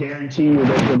tournament, I'll guarantee you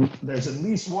there's at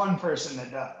least one person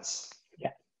that does. Yeah.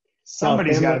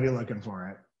 Somebody's got to be looking for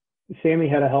it. Sammy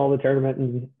had a hell of a tournament,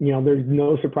 and, there's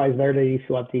no surprise there that he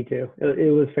swept D2.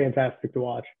 It was fantastic to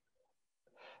watch.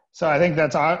 So I think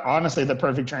that's honestly the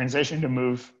perfect transition to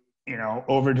move,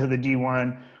 over to the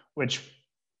D1, which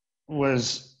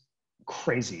was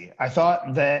crazy. I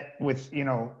thought that with,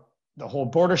 the whole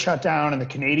border shutdown and the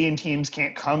Canadian teams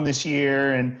can't come this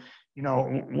year, and,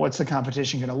 what's the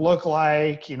competition going to look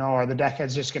like? Are the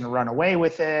Deckheads just going to run away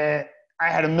with it? I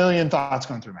had a million thoughts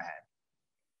going through my head.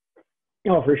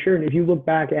 Oh, for sure. And if you look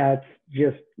back at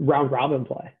just round robin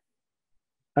play,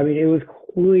 I mean, it was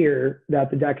clear that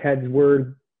the Deckheads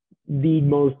were the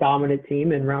most dominant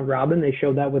team in round robin. They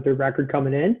showed that with their record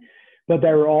coming in, but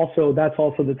that's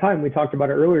also the time we talked about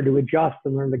it earlier to adjust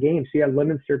and learn the game. So you had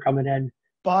Leominster coming in.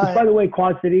 But, which, by the way,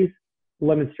 Quad Cities,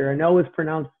 Leominster. I know it's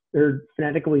pronounced or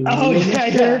phonetically. Oh,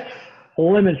 yeah.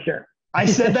 Leominster. I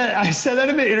said that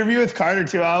in the interview with Carter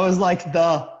too. I was like,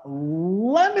 the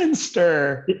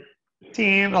Leominster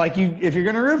team. Like, if you're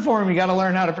gonna root for him, you got to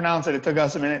learn how to pronounce it. It took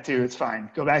us a minute too. It's fine.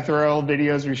 Go back to our old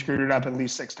videos. We screwed it up at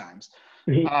least 6 times.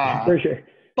 For sure.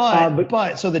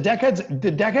 But so the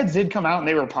Deckheads did come out and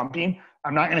they were pumping.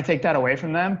 I'm not going to take that away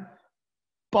from them.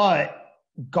 But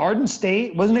Garden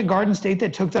State, wasn't it Garden State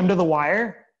that took them to the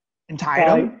wire and tied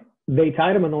them? They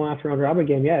tied them in the last round robin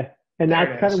game, yeah. And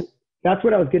that's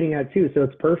what I was getting at too. So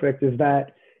it's perfect. Is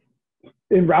that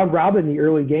in round robin, the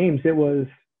early games, it was,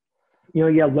 you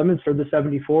had Leominster, the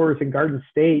 74s, and Garden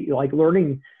State, like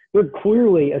learning. They're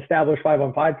clearly established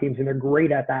 5-on-5 teams, and they're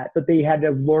great at that. But they had to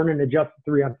learn and adjust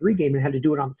the 3-on-3 game and had to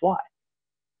do it on the fly.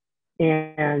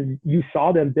 And you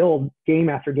saw them build game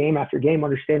after game after game,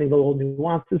 understanding the little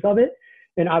nuances of it.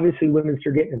 And obviously,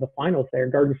 Leominster getting to the finals there.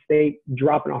 Garden State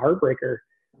dropping a heartbreaker,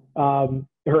 or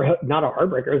not a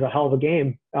heartbreaker, it was a hell of a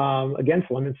game against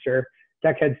Leominster.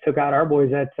 Deckheads took out our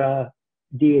boys at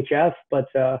DHF, but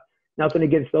nothing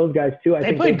against those guys too.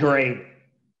 They played great.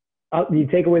 You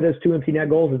take away those 2 empty net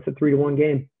goals, it's a 3-1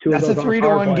 game. That's a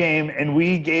 3-1 game, and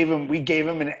we gave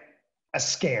them a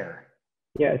scare.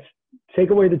 Yes, take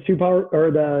away the 2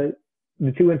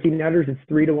 empty netters, it's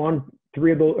 3-1.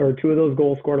 2 of those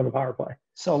goals scored on the power play.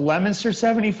 So Leominster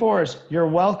 74s, you're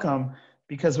welcome,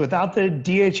 because without the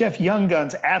DHF young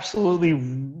guns absolutely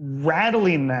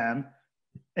rattling them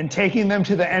and taking them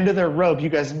to the end of their rope, you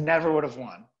guys never would have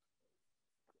won.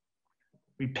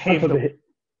 We paved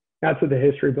That's what the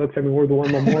history books. I mean, we're the one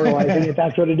memorializing it.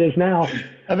 That's what it is now.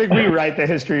 I think we write the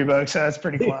history books, so that's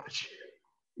pretty clutch.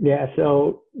 Yeah,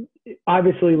 so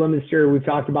obviously Leominster, we've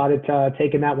talked about it,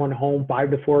 taking that one home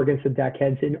 5-4 against the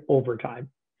Deckheads in overtime.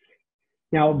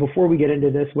 Now, before we get into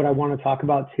this, what I want to talk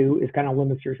about too is kind of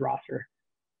Leominster's roster.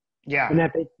 Yeah. And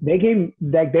that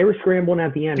they were scrambling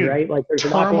at the end, dude, right? Like there's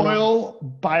turmoil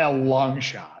by a long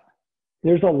shot.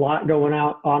 There's a lot going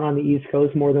on the East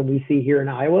Coast, more than we see here in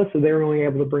Iowa. So they were only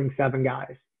able to bring 7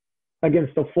 guys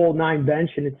against a full 9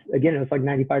 bench. And it was like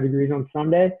 95 degrees on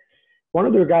Sunday. One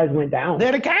of their guys went down. They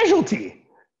had a casualty.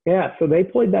 Yeah. So they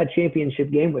played that championship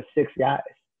game with 6 guys,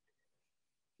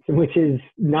 which is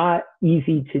not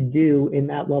easy to do in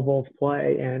that level of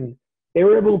play. And they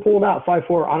were able to pull it out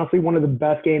 5-4. Honestly, one of the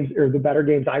best games, or the better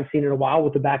games I've seen in a while,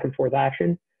 with the back and forth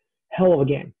action. Hell of a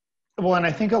game. Well, and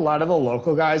I think a lot of the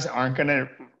local guys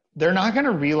they're not going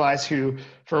to realize who,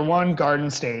 for one, Garden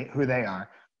State, who they are.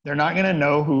 They're not going to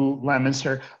know who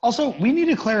Leominster. Also, we need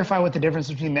to clarify what the difference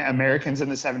between the Americans and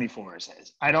the 74s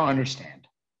is. I don't understand.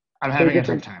 I'm having a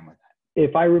tough time with that.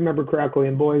 if I remember correctly,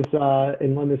 and boys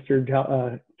in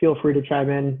Leominster, feel free to chime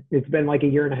in. It's been like a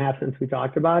year and a half since we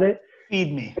talked about it.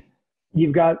 Feed me.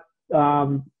 You've got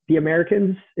the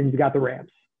Americans and you've got the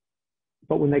Rams.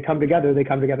 But when they come together as the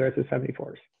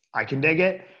 74s. I can dig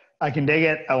it.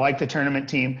 I like the tournament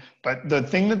team. But the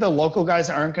thing that the local guys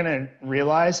aren't going to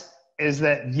realize is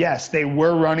that, yes, they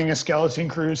were running a skeleton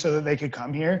crew so that they could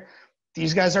come here.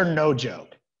 These guys are no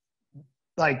joke.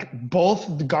 Like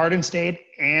both the Garden State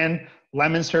and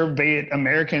Leominster, be it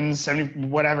Americans, 70,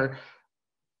 whatever,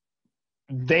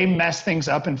 they mess things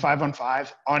up in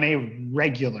 5-on-5 on a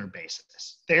regular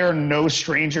basis. They are no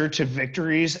stranger to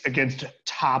victories against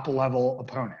top-level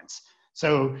opponents.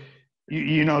 So,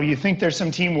 you think there's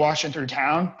some team washing through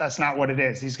town. That's not what it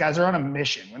is. These guys are on a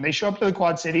mission. When they show up to the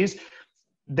Quad Cities,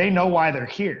 they know why they're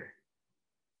here.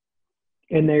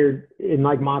 And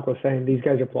like Mock was saying, these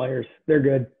guys are players. They're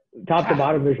good. Top to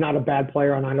bottom, there's not a bad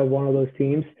player on either one of those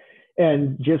teams.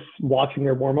 And just watching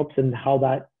their warm-ups and how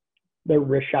their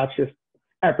wrist shots just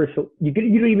you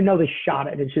don't even know they shot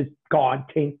it. It's just gone,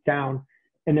 tanked down.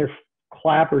 And their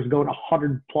clappers going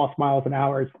 100+ miles an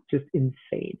hour. It's just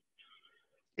insane.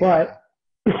 Yeah. But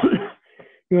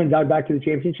you want to dive back to the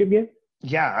championship game?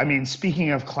 Yeah, I mean,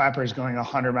 speaking of clappers going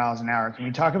 100 miles an hour, can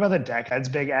we talk about the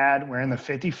Deckheads big ad wearing the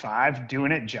 55,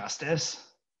 doing it justice?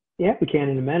 Yeah, we can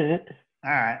in a minute.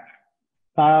 All right.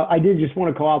 I did just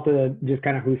want to call out just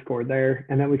kind of who scored there,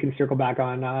 and then we can circle back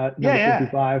on number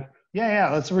 55. Yeah.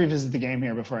 Let's revisit the game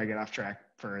here before I get off track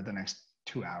for the next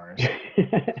 2 hours.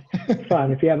 It's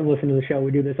fun. If you haven't listened to the show,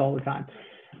 we do this all the time.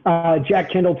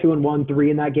 Jack Kendall 2-1,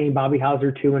 3 in that game. Bobby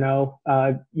Hauser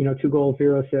 2-0. 2 goals,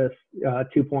 0 assists,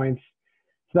 2 points.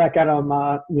 So that got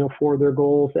them 4 of their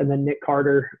goals. And then Nick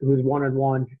Carter, who's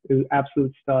 1-1, who's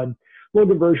absolute stud.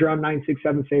 Logan Bergeron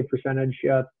 9.67 save percentage,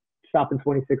 stopping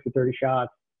 26 of 30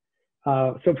 shots.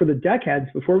 So for the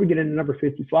Deckheads, before we get into number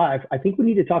 55, I think we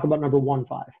need to talk about number 15.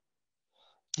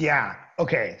 Yeah.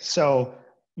 Okay. So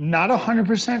not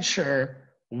 100% sure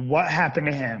what happened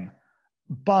to him,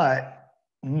 but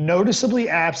noticeably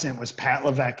absent was Pat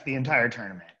Levesque the entire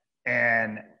tournament.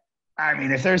 And I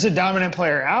mean, if there's a dominant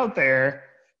player out there,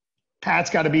 Pat's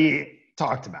got to be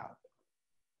talked about.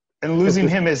 And losing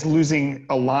him is losing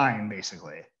a line,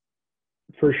 basically.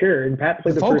 For sure. And Pat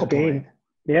played the first game.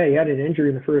 Yeah, he had an injury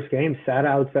in the first game, sat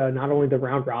out not only the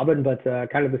round robin, but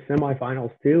kind of the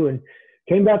semifinals too, and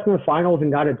came back from the finals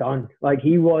and got it done. Like,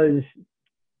 he was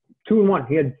 2-1.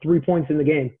 He had 3 points in the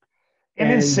game.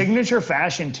 And in signature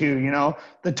fashion too,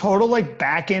 the total like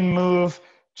back end move,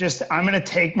 just I'm going to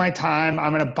take my time.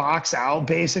 I'm going to box out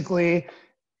basically.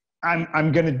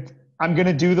 I'm going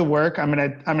to do the work. I'm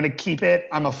going to keep it.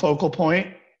 I'm a focal point,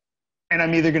 and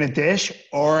I'm either going to dish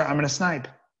or I'm going to snipe.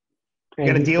 You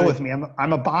got to deal with me.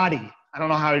 I'm a body. I don't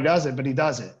know how he does it, but he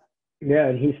does it. Yeah,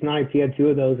 and he sniped. He had 2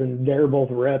 of those, and they're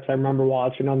both rips. I remember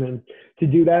watching them, and to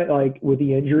do that, like, with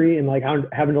the injury and like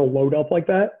having to load up like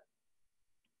that,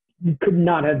 could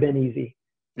not have been easy.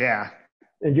 Yeah.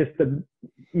 And just the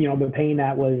pain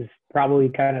that was probably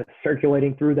kind of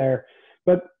circulating through there.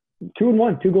 But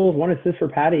 2-1, 2 goals, 1 assist for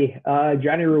Patty.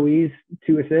 Johnny Ruiz,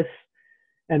 2 assists,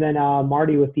 and then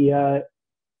Marty with the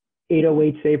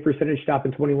 808 save percentage,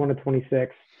 stopping 21 of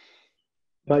 26.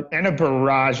 And a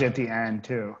barrage at the end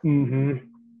too. Mm-hmm.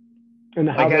 And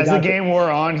as the game wore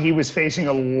on, he was facing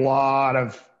a lot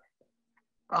of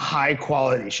high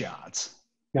quality shots.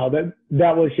 No,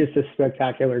 that was just a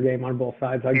spectacular game on both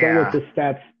sides. Don't let the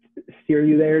stats steer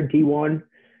you there. D1,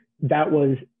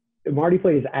 Marty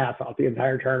played his ass off the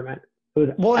entire tournament.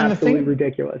 It was absolutely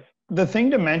ridiculous. The thing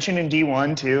to mention in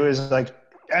D1 too is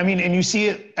and you see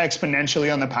it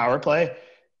exponentially on the power play.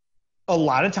 A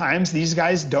lot of times these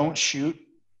guys don't shoot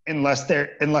unless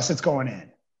it's going in.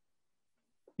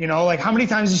 How many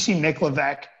times do you see Nick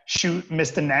Levesque shoot,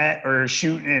 miss the net, or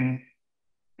shoot and,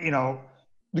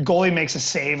 the goalie makes a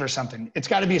save or something? It's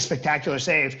got to be a spectacular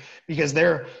save because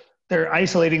they're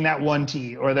isolating that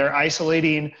 1T, or they're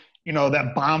isolating,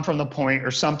 that bomb from the point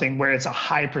or something where it's a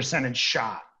high percentage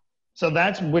shot. So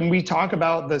that's when we talk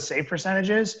about the save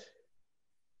percentages,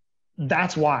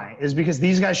 that's why, is because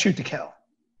these guys shoot to kill.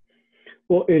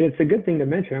 Well, it's a good thing to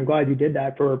mention. I'm glad you did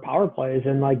that for power plays.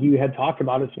 And like you had talked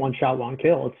about, it's one shot, one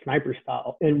kill. It's sniper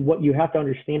style. And what you have to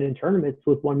understand in tournaments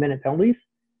with 1 minute penalties,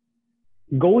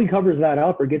 goalie covers that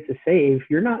up or gets a save.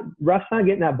 Ref's not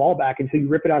getting that ball back until you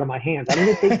rip it out of my hands. I'm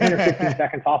going to take 10 or 15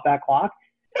 seconds off that clock.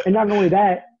 And not only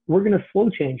that, we're going to slow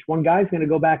change. One guy's going to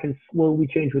go back and slowly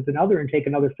change with another and take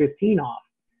another 15 off.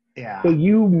 Yeah. So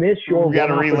you miss your You got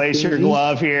to relace your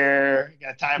glove here. You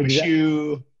got to tie up a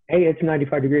shoe. Hey, it's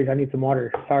 95 degrees. I need some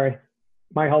water. Sorry.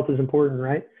 My health is important,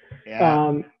 right?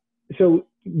 Yeah. So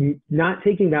not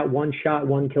taking that one shot,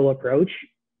 one kill approach,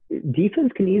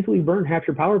 defense can easily burn half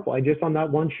your power play just on that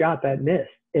one shot that missed.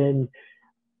 And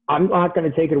I'm not going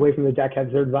to take it away from the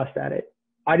Deckheads. They're the best at it.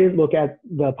 I didn't look at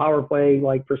the power play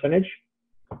like percentage,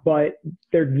 but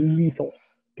they're lethal.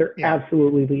 They're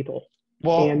absolutely lethal.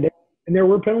 Well, and there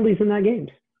were penalties in that game.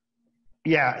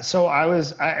 Yeah. So I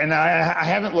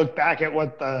haven't looked back at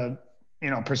what the,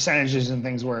 percentages and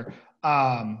things were.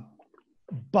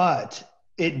 But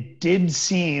it did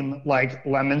seem like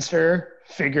Leominster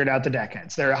figured out the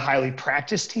Deckheads. They're a highly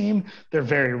practiced team. They're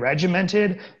very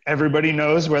regimented. Everybody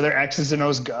knows where their X's and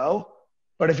O's go.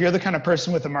 But if you're the kind of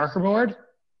person with a marker board,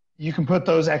 you can put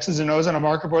those X's and O's on a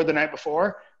marker board the night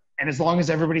before. And as long as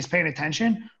everybody's paying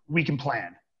attention, we can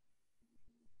plan.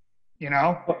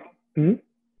 Mm-hmm.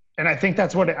 And I think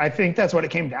that's what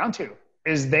it came down to,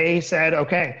 is they said,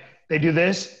 okay, they do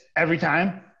this every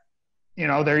time.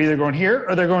 They're either going here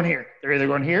or they're going here. They're either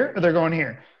going here or they're going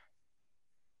here.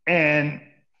 And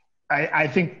I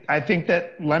think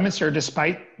that Leominster,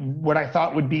 despite what I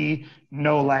thought would be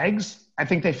no legs, I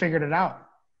think they figured it out.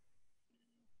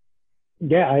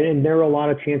 Yeah, and there were a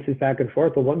lot of chances back and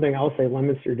forth. But one thing I'll say,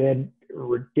 Leominster did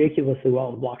ridiculously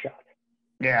well with block shots.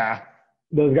 Yeah.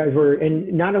 Those guys were,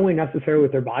 and not only necessarily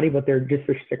with their body, but their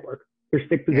stick work, their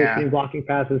stick positioning, blocking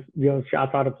passes,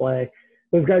 shots out of play.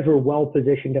 Those guys were well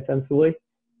positioned defensively.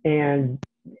 And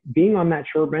being on that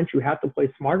short bench, you have to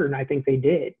play smarter, and I think they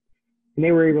did. And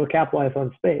they were able to capitalize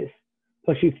on space.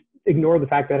 Plus, you ignore the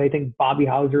fact that I think Bobby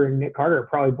Hauser and Nick Carter are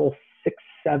probably both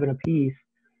 6'7" apiece.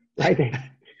 I think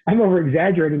I'm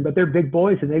over-exaggerating, but they're big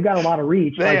boys, and they've got a lot of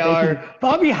reach. They are.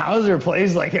 Bobby Hauser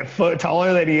plays like a foot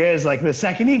taller than he is. Like, the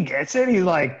second he gets it,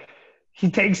 he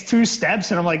takes 2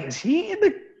 steps, and I'm like, he's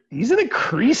in the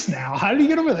crease now. How did he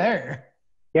get over there?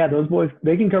 Yeah, those boys,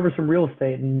 they can cover some real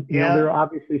estate. And, they're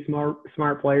obviously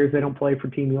smart players. They don't play for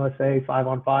Team USA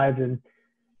 5-on-5s and,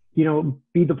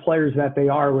 be the players that they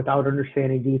are without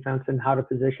understanding defense and how to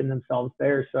position themselves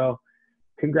there. So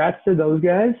congrats to those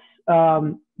guys.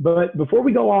 But before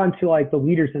we go on to the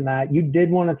leaders in that, you did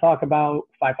want to talk about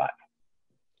 5-5.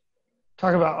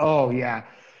 Oh yeah.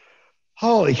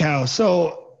 Holy cow.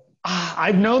 So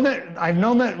I've known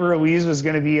that Ruiz was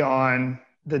going to be on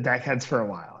the Deckheads for a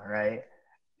while. Right.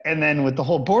 And then with the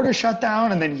whole border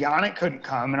shutdown, and then Yannick couldn't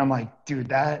come. And I'm like, dude,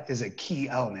 that is a key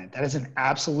element. That is an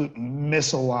absolute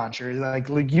missile launcher. Like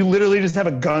you literally just have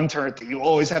a gun turret that you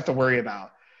always have to worry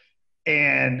about.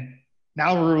 And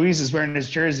now Ruiz is wearing his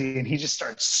jersey, and he just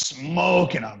starts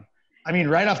smoking them. I mean,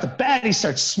 right off the bat, he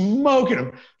starts smoking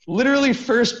them. Literally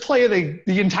first play of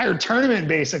the entire tournament,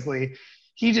 basically.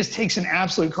 He just takes an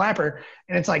absolute clapper.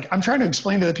 And it's like, I'm trying to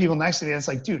explain to the people next to me. It's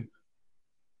like, dude,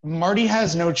 Marty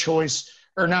has no choice.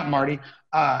 Or not Marty,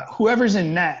 whoever's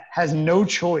in net has no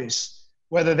choice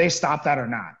whether they stop that or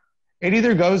not. It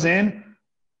either goes in,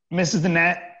 misses the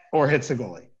net, or hits the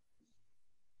goalie.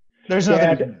 There's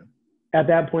nothing to do. At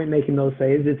that point, making those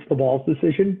saves, it's the ball's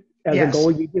decision. As a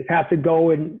goalie, you just have to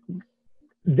go, and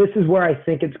this is where I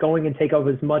think it's going, and take up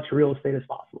as much real estate as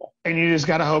possible. And you just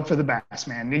got to hope for the best,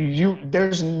 man.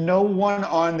 There's no one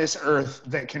on this earth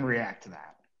that can react to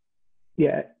that.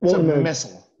 Yeah. It's a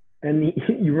missile. And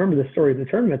you remember the story of the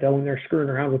tournament, though, when they're screwing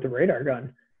around with the radar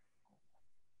gun.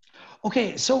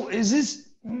 Okay, so is this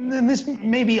 – and this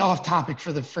may be off topic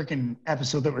for the freaking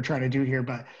episode that we're trying to do here,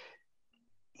 but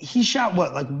he shot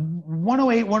what, like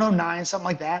 108, 109, something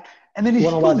like that? And then he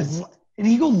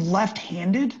go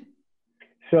left-handed?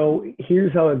 So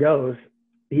here's how it goes.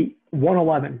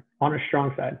 111 on a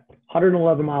strong side,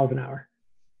 111 miles an hour.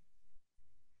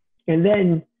 And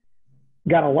then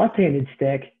got a left-handed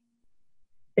stick –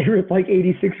 it was like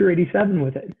 86 or 87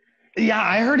 with it. Yeah,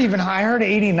 I heard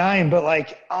 89,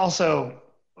 but also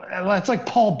that's like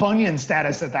Paul Bunyan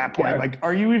status at that point. Yeah. Like,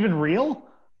 are you even real?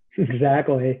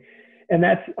 Exactly. And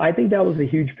I think that was a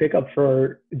huge pickup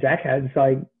for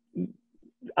Deckheads.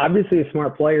 Obviously a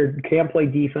smart player, can play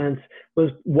defense,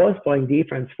 was playing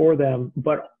defense for them,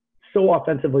 but so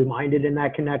offensively minded in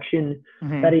that connection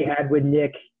that he had with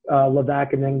Nick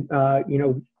Levesque, and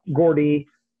then, Gordy,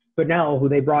 but now who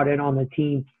they brought in on the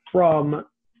team from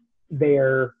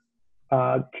their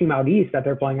team out east that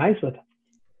they're playing ice with.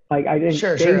 I think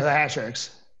sure, the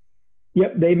Hat-Tricks.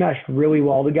 Yep, they meshed really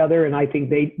well together, and I think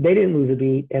they didn't lose a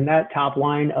beat. And that top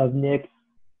line of Nick,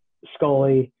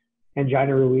 Scully, and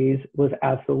Jaina Ruiz was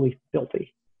absolutely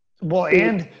filthy. Well,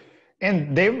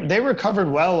 and they recovered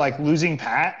well, like losing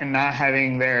Pat and not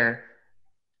having their,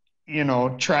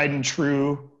 tried and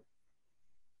true,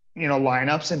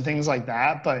 lineups and things like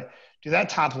that. But dude, that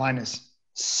top line is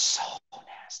so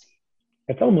nasty.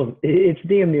 it's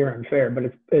damn near unfair, but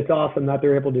it's awesome that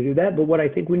they're able to do that. But what I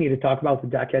think we need to talk about the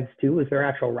Deckheads too is their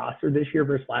actual roster this year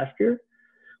versus last year.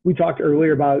 We talked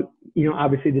earlier about,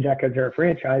 obviously the Deckheads are a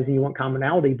franchise and you want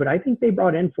commonality, but I think they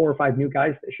brought in 4 or 5 new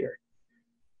guys this year.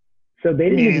 So they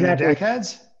didn't exactly. The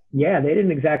Deckheads? Yeah, they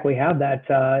didn't exactly have that,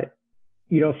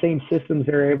 same systems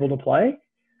they're able to play.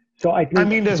 So I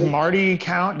think. Does Marty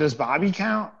count? Does Bobby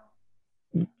count?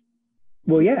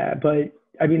 Well, yeah, but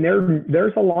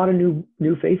there's a lot of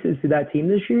new faces to that team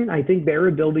this year, and I think their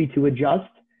ability to adjust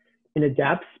and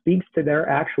adapt speaks to their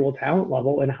actual talent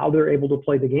level and how they're able to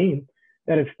play the game.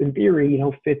 That if, in theory,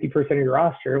 50% of your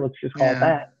roster, let's just call it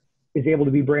that, is able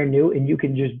to be brand new, and you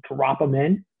can just drop them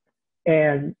in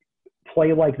and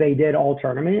play like they did all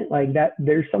tournament, like that.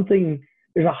 There's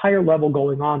a higher level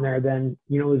going on there than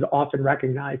is often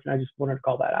recognized, and I just wanted to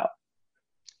call that out.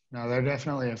 No, they're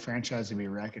definitely a franchise to be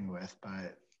reckoned with,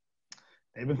 but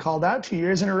they've been called out 2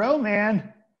 years in a row,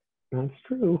 man. That's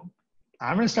true.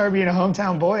 I'm gonna start being a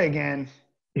hometown boy again.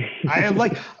 I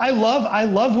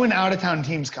love when out of town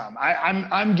teams come.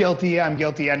 I'm guilty.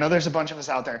 I know there's a bunch of us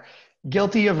out there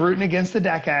guilty of rooting against the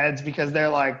Deckheads because they're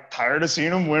like tired of seeing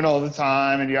them win all the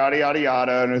time and yada yada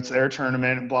yada, and it's their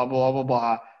tournament and blah blah blah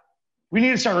blah. We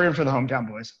need to start rooting for the hometown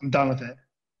boys. I'm done with it.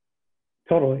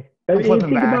 Totally. I'm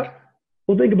flipping back.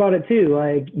 Think about it too.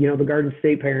 Like, the Garden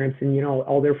State parents and,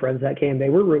 all their friends that came, they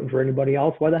were rooting for anybody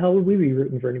else. Why the hell would we be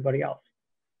rooting for anybody else?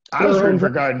 I was rooting for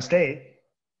Garden State.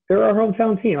 They're our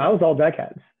hometown team. I was all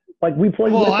Deckheads. Like, we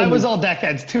played. Well, I was all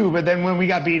Deckheads too, but then when we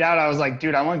got beat out, I was like,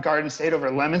 dude, I want Garden State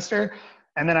over Leominster.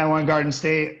 And then I want Garden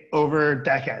State over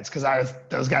Deckheads because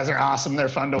those guys are awesome. They're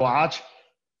fun to watch.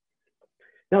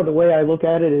 No, the way I look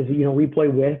at it is, we play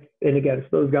with and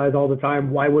against those guys all the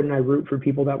time. Why wouldn't I root for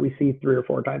people that we see 3 or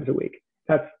 4 times a week?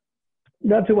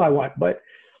 That's who I want, but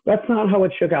that's not how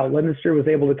it shook out. Leominster was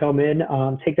able to come in,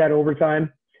 take that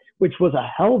overtime, which was a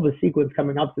hell of a sequence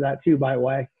coming up to that too, by the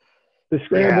way. The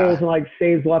scrambles and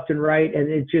saves left and right, and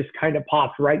it just kind of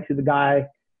popped right to the guy.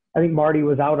 I think Marty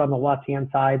was out on the left-hand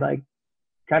side,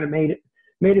 kind of made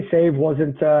a save,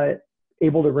 wasn't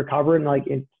able to recover, and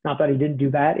it's not that he didn't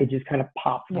do that, it just kind of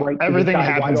popped right. Everything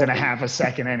happens in a half a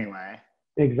second anyway.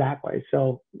 Exactly.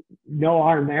 So no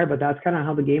harm there, but that's kind of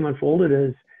how the game unfolded.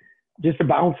 Is just a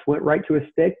bounce went right to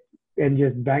a stick and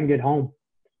just banged it home.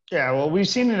 Yeah, well, we've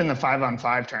seen it in the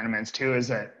 5-on-5 tournaments too. Is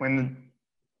that when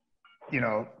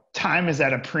time is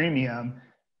at a premium,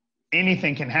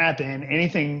 anything can happen.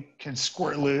 Anything can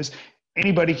squirt loose.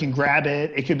 Anybody can grab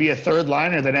it. It could be a third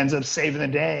liner that ends up saving the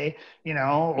day,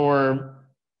 or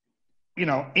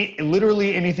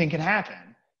literally anything can happen.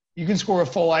 You can score a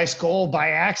full ice goal by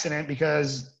accident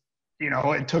because,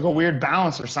 it took a weird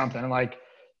bounce or something.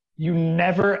 You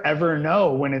never, ever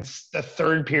know when it's the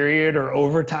third period or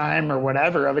overtime or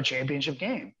whatever of a championship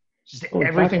game. Just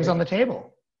everything's on the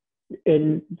table.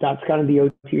 And that's kind of the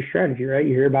OT strategy, right?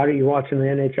 You hear about it. You're watching the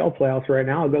NHL playoffs right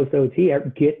now. It goes to OT.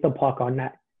 Get the puck on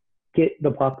net. Get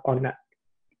the puck on net.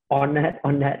 On net,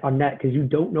 because you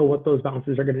don't know what those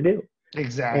bounces are going to do.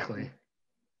 Exactly.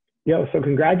 So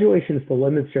congratulations to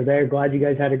Leominster there. Glad you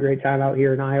guys had a great time out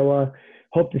here in Iowa.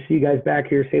 Hope to see you guys back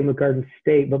here, same with Garden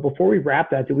State. But before we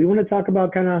wrap that, do we want to talk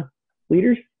about kind of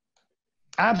leaders?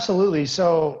 Absolutely.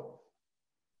 So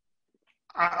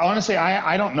honestly,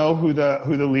 I don't know who the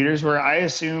leaders were. I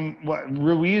assume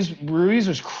Ruiz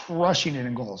was crushing it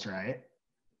in goals, right?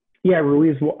 Yeah,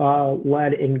 Ruiz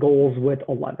led in goals with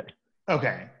 11.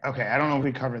 Okay. I don't know if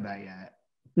we covered that yet.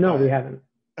 No, we haven't.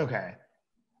 Okay.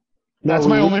 That's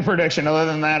my only prediction. Other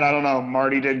than that, I don't know.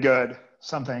 Marty did good.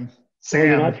 Something.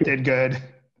 Sam did good.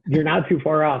 You're not too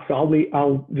far off, so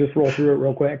I'll just roll through it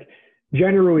real quick.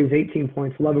 Jenny Ruiz, 18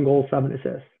 points, 11 goals, 7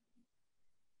 assists.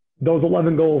 Those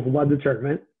 11 goals led the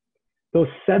tournament. Those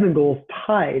 7 goals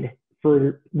tied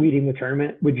for leading the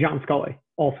tournament with John Scully,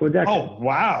 also a Deckhead. Oh,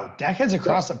 wow. Deckheads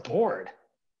across the board.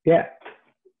 Yeah,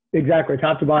 exactly.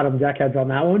 Top to bottom, Deckheads on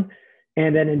that one.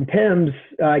 And then in PIMS,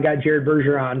 I got Jared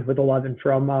Bergeron with 11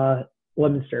 from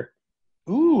Leominster.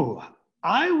 Ooh,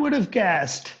 I would have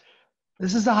guessed.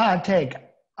 This is a hot take.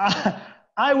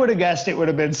 I would have guessed it would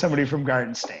have been somebody from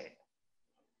Garden State.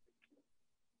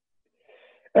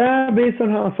 Based on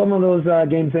how some of those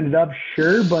games ended up,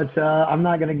 sure, but I'm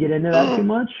not going to get into that too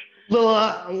much.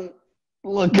 Little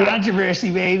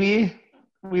controversy, baby.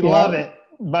 We love it,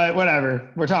 but whatever.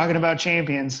 We're talking about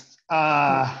champions.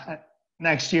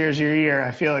 Next year's your year.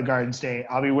 I feel at Garden State.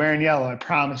 I'll be wearing yellow. I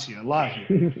promise you. I love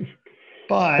you.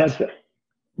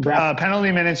 But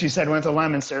penalty minutes, you said, went to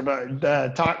Leominster.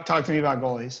 But talk to me about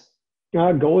goalies.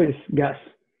 Goalies, guess.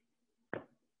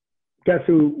 Guess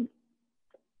who?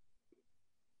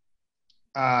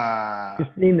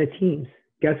 Just name the teams.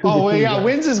 Guess who the Oh, well, team yeah, was?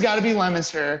 wins has got to be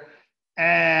Leominster.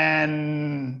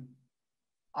 And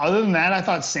other than that, I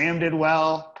thought Sam did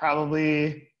well,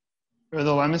 probably. Or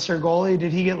the Leominster goalie,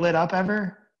 did he get lit up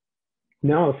ever?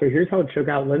 No, so here's how it shook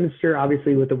out. Leominster,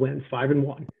 obviously, with the wins,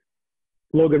 5-1.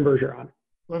 Logan Bergeron.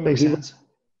 What So makes he sense?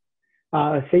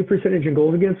 save percentage and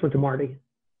goals against went to Marty.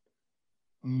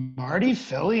 Marty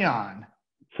Filion.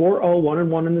 4-0,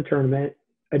 1-1 in the tournament,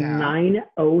 a Yeah.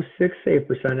 906 save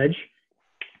percentage.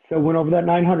 So went over that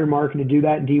 900 mark, and to do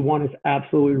that in D1 is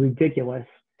absolutely ridiculous.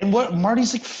 And what,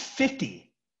 Marty's like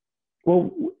 50.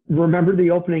 Well, remember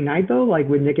the opening night though, like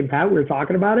with Nick and Pat, we were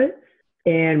talking about it,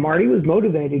 and Marty was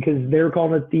motivated because they were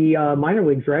calling it the minor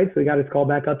leagues, right? So he got his call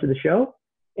back up to the show,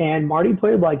 and Marty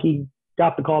played like he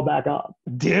got the call back up.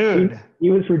 Dude. He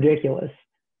was ridiculous,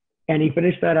 and he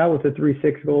finished that out with a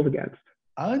 3-6 goals against.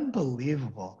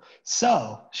 Unbelievable.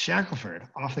 So, Shackelford,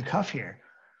 off the cuff here.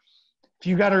 If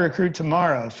you got to recruit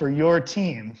tomorrow for your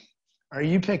team, are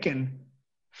you picking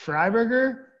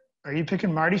Freiberger? Are you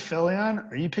picking Marty Filion?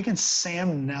 Are you picking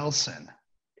Sam Nelson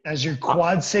as your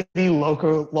Quad City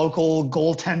local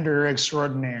goaltender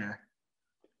extraordinaire?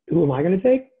 Who am I going to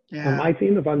take on my Yeah.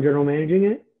 team if I'm general managing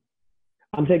it?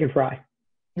 I'm taking Fry.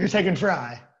 You're taking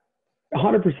Fry.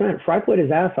 100%. Fry played his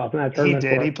ass off in that He tournament.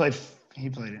 did. He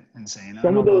played it insane. I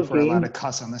Some don't of know those if we're allowed to games-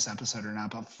 cuss on this episode or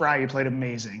not, but Fry, you played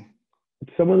amazing.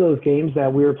 Some of those games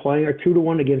that we were playing are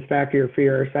 2-1 against Factory or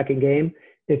Fear, our second game.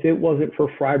 If it wasn't for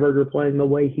Freiberger playing the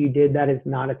way he did, that is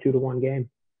not a 2-1 game.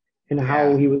 And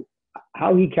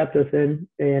how he kept us in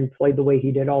and played the way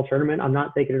he did all tournament, I'm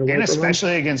not taking it away And from him.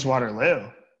 especially against Waterloo.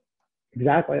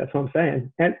 Exactly, that's what I'm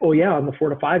saying. And on the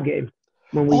 4-5 game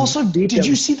when we Also, beat them. did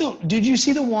you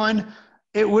see the one?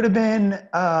 It would have been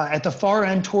at the far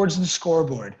end towards the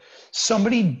scoreboard.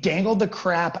 Somebody dangled the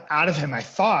crap out of him, I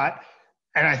thought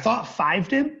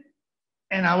fived him.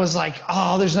 And I was like,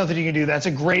 oh, there's nothing you can do. That's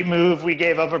a great move. We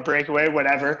gave up a breakaway,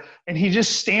 whatever. And he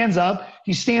just stands up.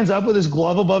 He stands up with his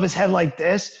glove above his head like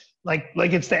this, like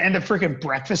it's the end of freaking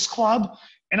Breakfast Club.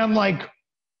 And I'm like,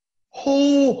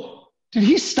 oh, did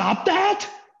he stop that?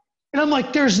 And I'm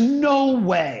like, there's no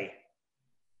way.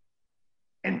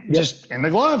 And just in the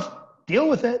glove, deal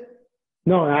with it.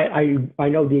 No, I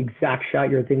know the exact shot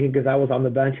you're thinking because I was on the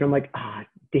bench and I'm like,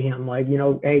 damn, like,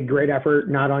 hey, great effort,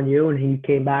 not on you. And he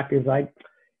came back and was like,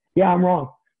 yeah, I'm wrong.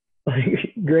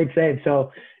 Like, great save.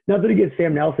 So nothing against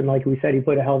Sam Nelson. Like we said, he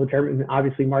played a hell of a tournament.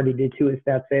 Obviously, Marty did too. His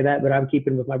stats say that, but I'm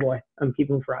keeping with my boy. I'm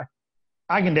keeping Fry.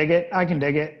 I can dig it.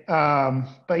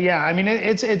 But yeah, I mean,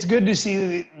 it's good to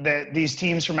see that these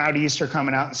teams from out east are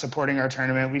coming out and supporting our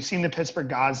tournament. We've seen the Pittsburgh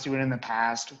Gods do it in the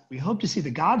past. We hope to see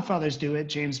the Godfathers do it.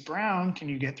 James Brown, can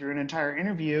you get through an entire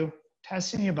interview?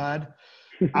 Testing you, bud.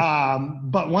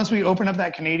 But once we open up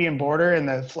that Canadian border and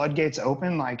the floodgates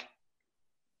open, like,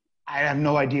 I have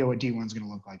no idea what D1 is going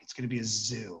to look like. It's going to be a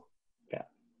zoo. Yeah.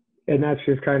 And that's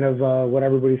just kind of what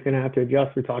everybody's going to have to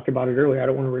adjust. We talked about it earlier. I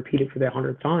don't want to repeat it for the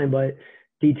 100th time, but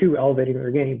D2 elevating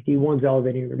their game. D1's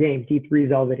elevating their game.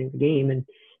 D3's elevating the game. And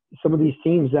some of these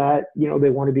teams that, they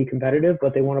want to be competitive,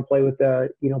 but they want to play with the,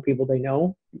 people they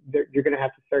know, you're going to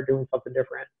have to start doing something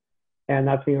different. And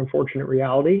that's the unfortunate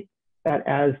reality, that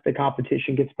as the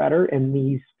competition gets better and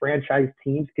these franchise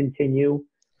teams continue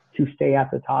to stay at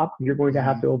the top, you're going to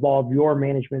have to evolve your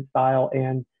management style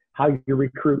and how you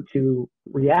recruit to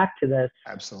react to this.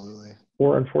 Absolutely.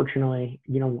 Or unfortunately,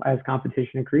 as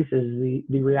competition increases,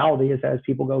 the reality is as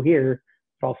people go here,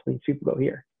 it also means people go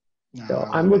here. No, So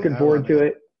I'm looking forward to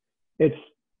it.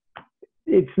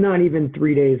 It's not even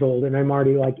 3 days old and I'm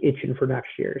already like itching for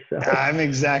next year. So I'm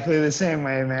exactly the same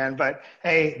way, man. But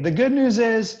hey, the good news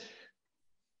is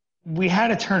we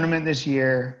had a tournament this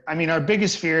year. I mean, our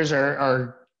biggest fears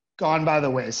are gone by the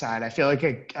wayside. I feel like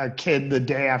a kid the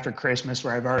day after Christmas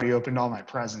where I've already opened all my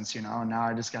presents, and now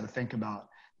I just got to think about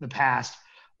the past.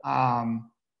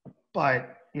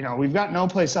 But, we've got no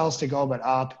place else to go but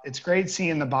up. It's great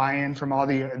seeing the buy-in from all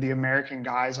the American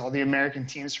guys, all the American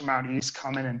teams from out east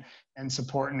coming and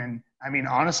supporting. And I mean,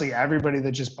 honestly, everybody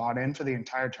that just bought in for the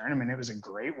entire tournament, it was a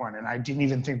great one. And I didn't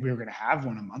even think we were going to have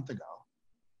one a month ago.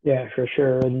 Yeah, for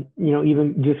sure. And,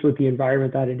 even just with the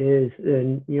environment that it is,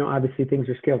 and, obviously things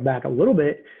are scaled back a little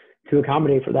bit to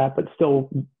accommodate for that, but still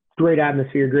great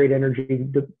atmosphere, great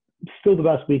energy, still the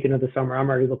best weekend of the summer. I'm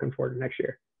already looking forward to next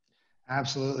year.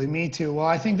 Absolutely. Me too. Well,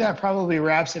 I think that probably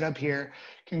wraps it up here.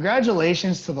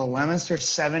 Congratulations to the Leominster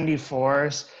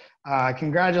 74s.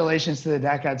 Congratulations to the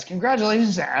Decades.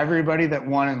 Congratulations to everybody that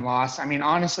won and lost. I mean,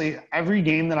 honestly, every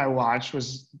game that I watched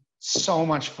was so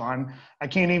much fun. I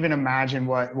can't even imagine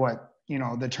what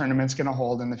the tournament's going to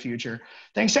hold in the future.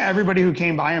 Thanks to everybody who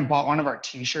came by and bought one of our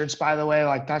t-shirts, by the way.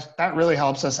 Like that really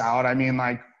helps us out. I mean,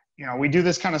 like, we do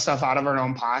this kind of stuff out of our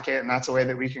own pocket, and that's a way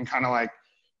that we can kind of like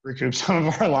recoup some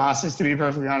of our losses, to be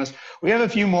perfectly honest. We have a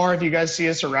few more. If you guys see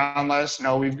us around, let us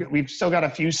know. We've still got a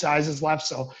few sizes left.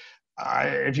 So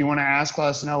if you want to ask, let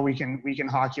us know. We can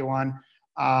hawk you one.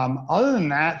 Other than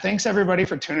that, thanks everybody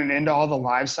for tuning into all the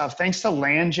live stuff. Thanks to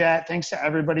Landjet. Thanks to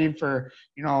everybody for,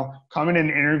 coming and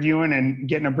interviewing and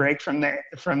getting a break from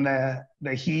the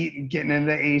heat and getting into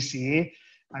the AC.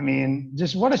 I mean,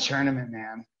 just what a tournament,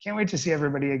 man. Can't wait to see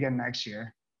everybody again next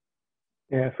year.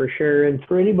 Yeah, for sure. And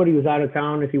for anybody who's out of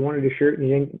town, if you wanted a shirt and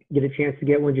you didn't get a chance to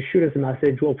get one, just shoot us a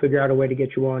message. We'll figure out a way to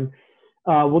get you one.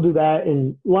 We'll do that.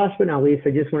 And last but not least,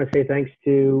 I just want to say thanks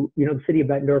to, the city of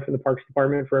Bettendorf and the Parks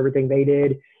Department for everything they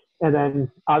did. And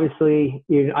then obviously,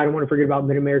 I don't want to forget about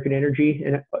Mid-American Energy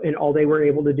and all they were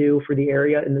able to do for the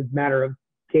area in the matter of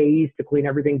days to clean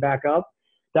everything back up.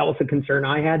 That was a concern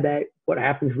I had, that what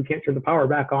happens if we can't turn the power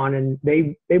back on, and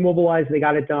they mobilized, they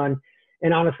got it done.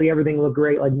 And honestly, everything looked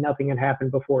great, like nothing had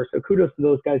happened before. So kudos to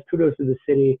those guys. Kudos to the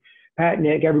city. Pat,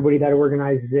 Nick, everybody that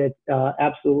organizes it.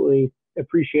 Absolutely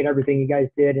appreciate everything you guys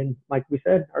did. And like we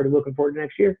said, already looking forward to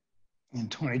next year. And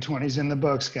 2020 is in the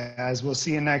books, guys. We'll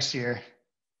see you next year.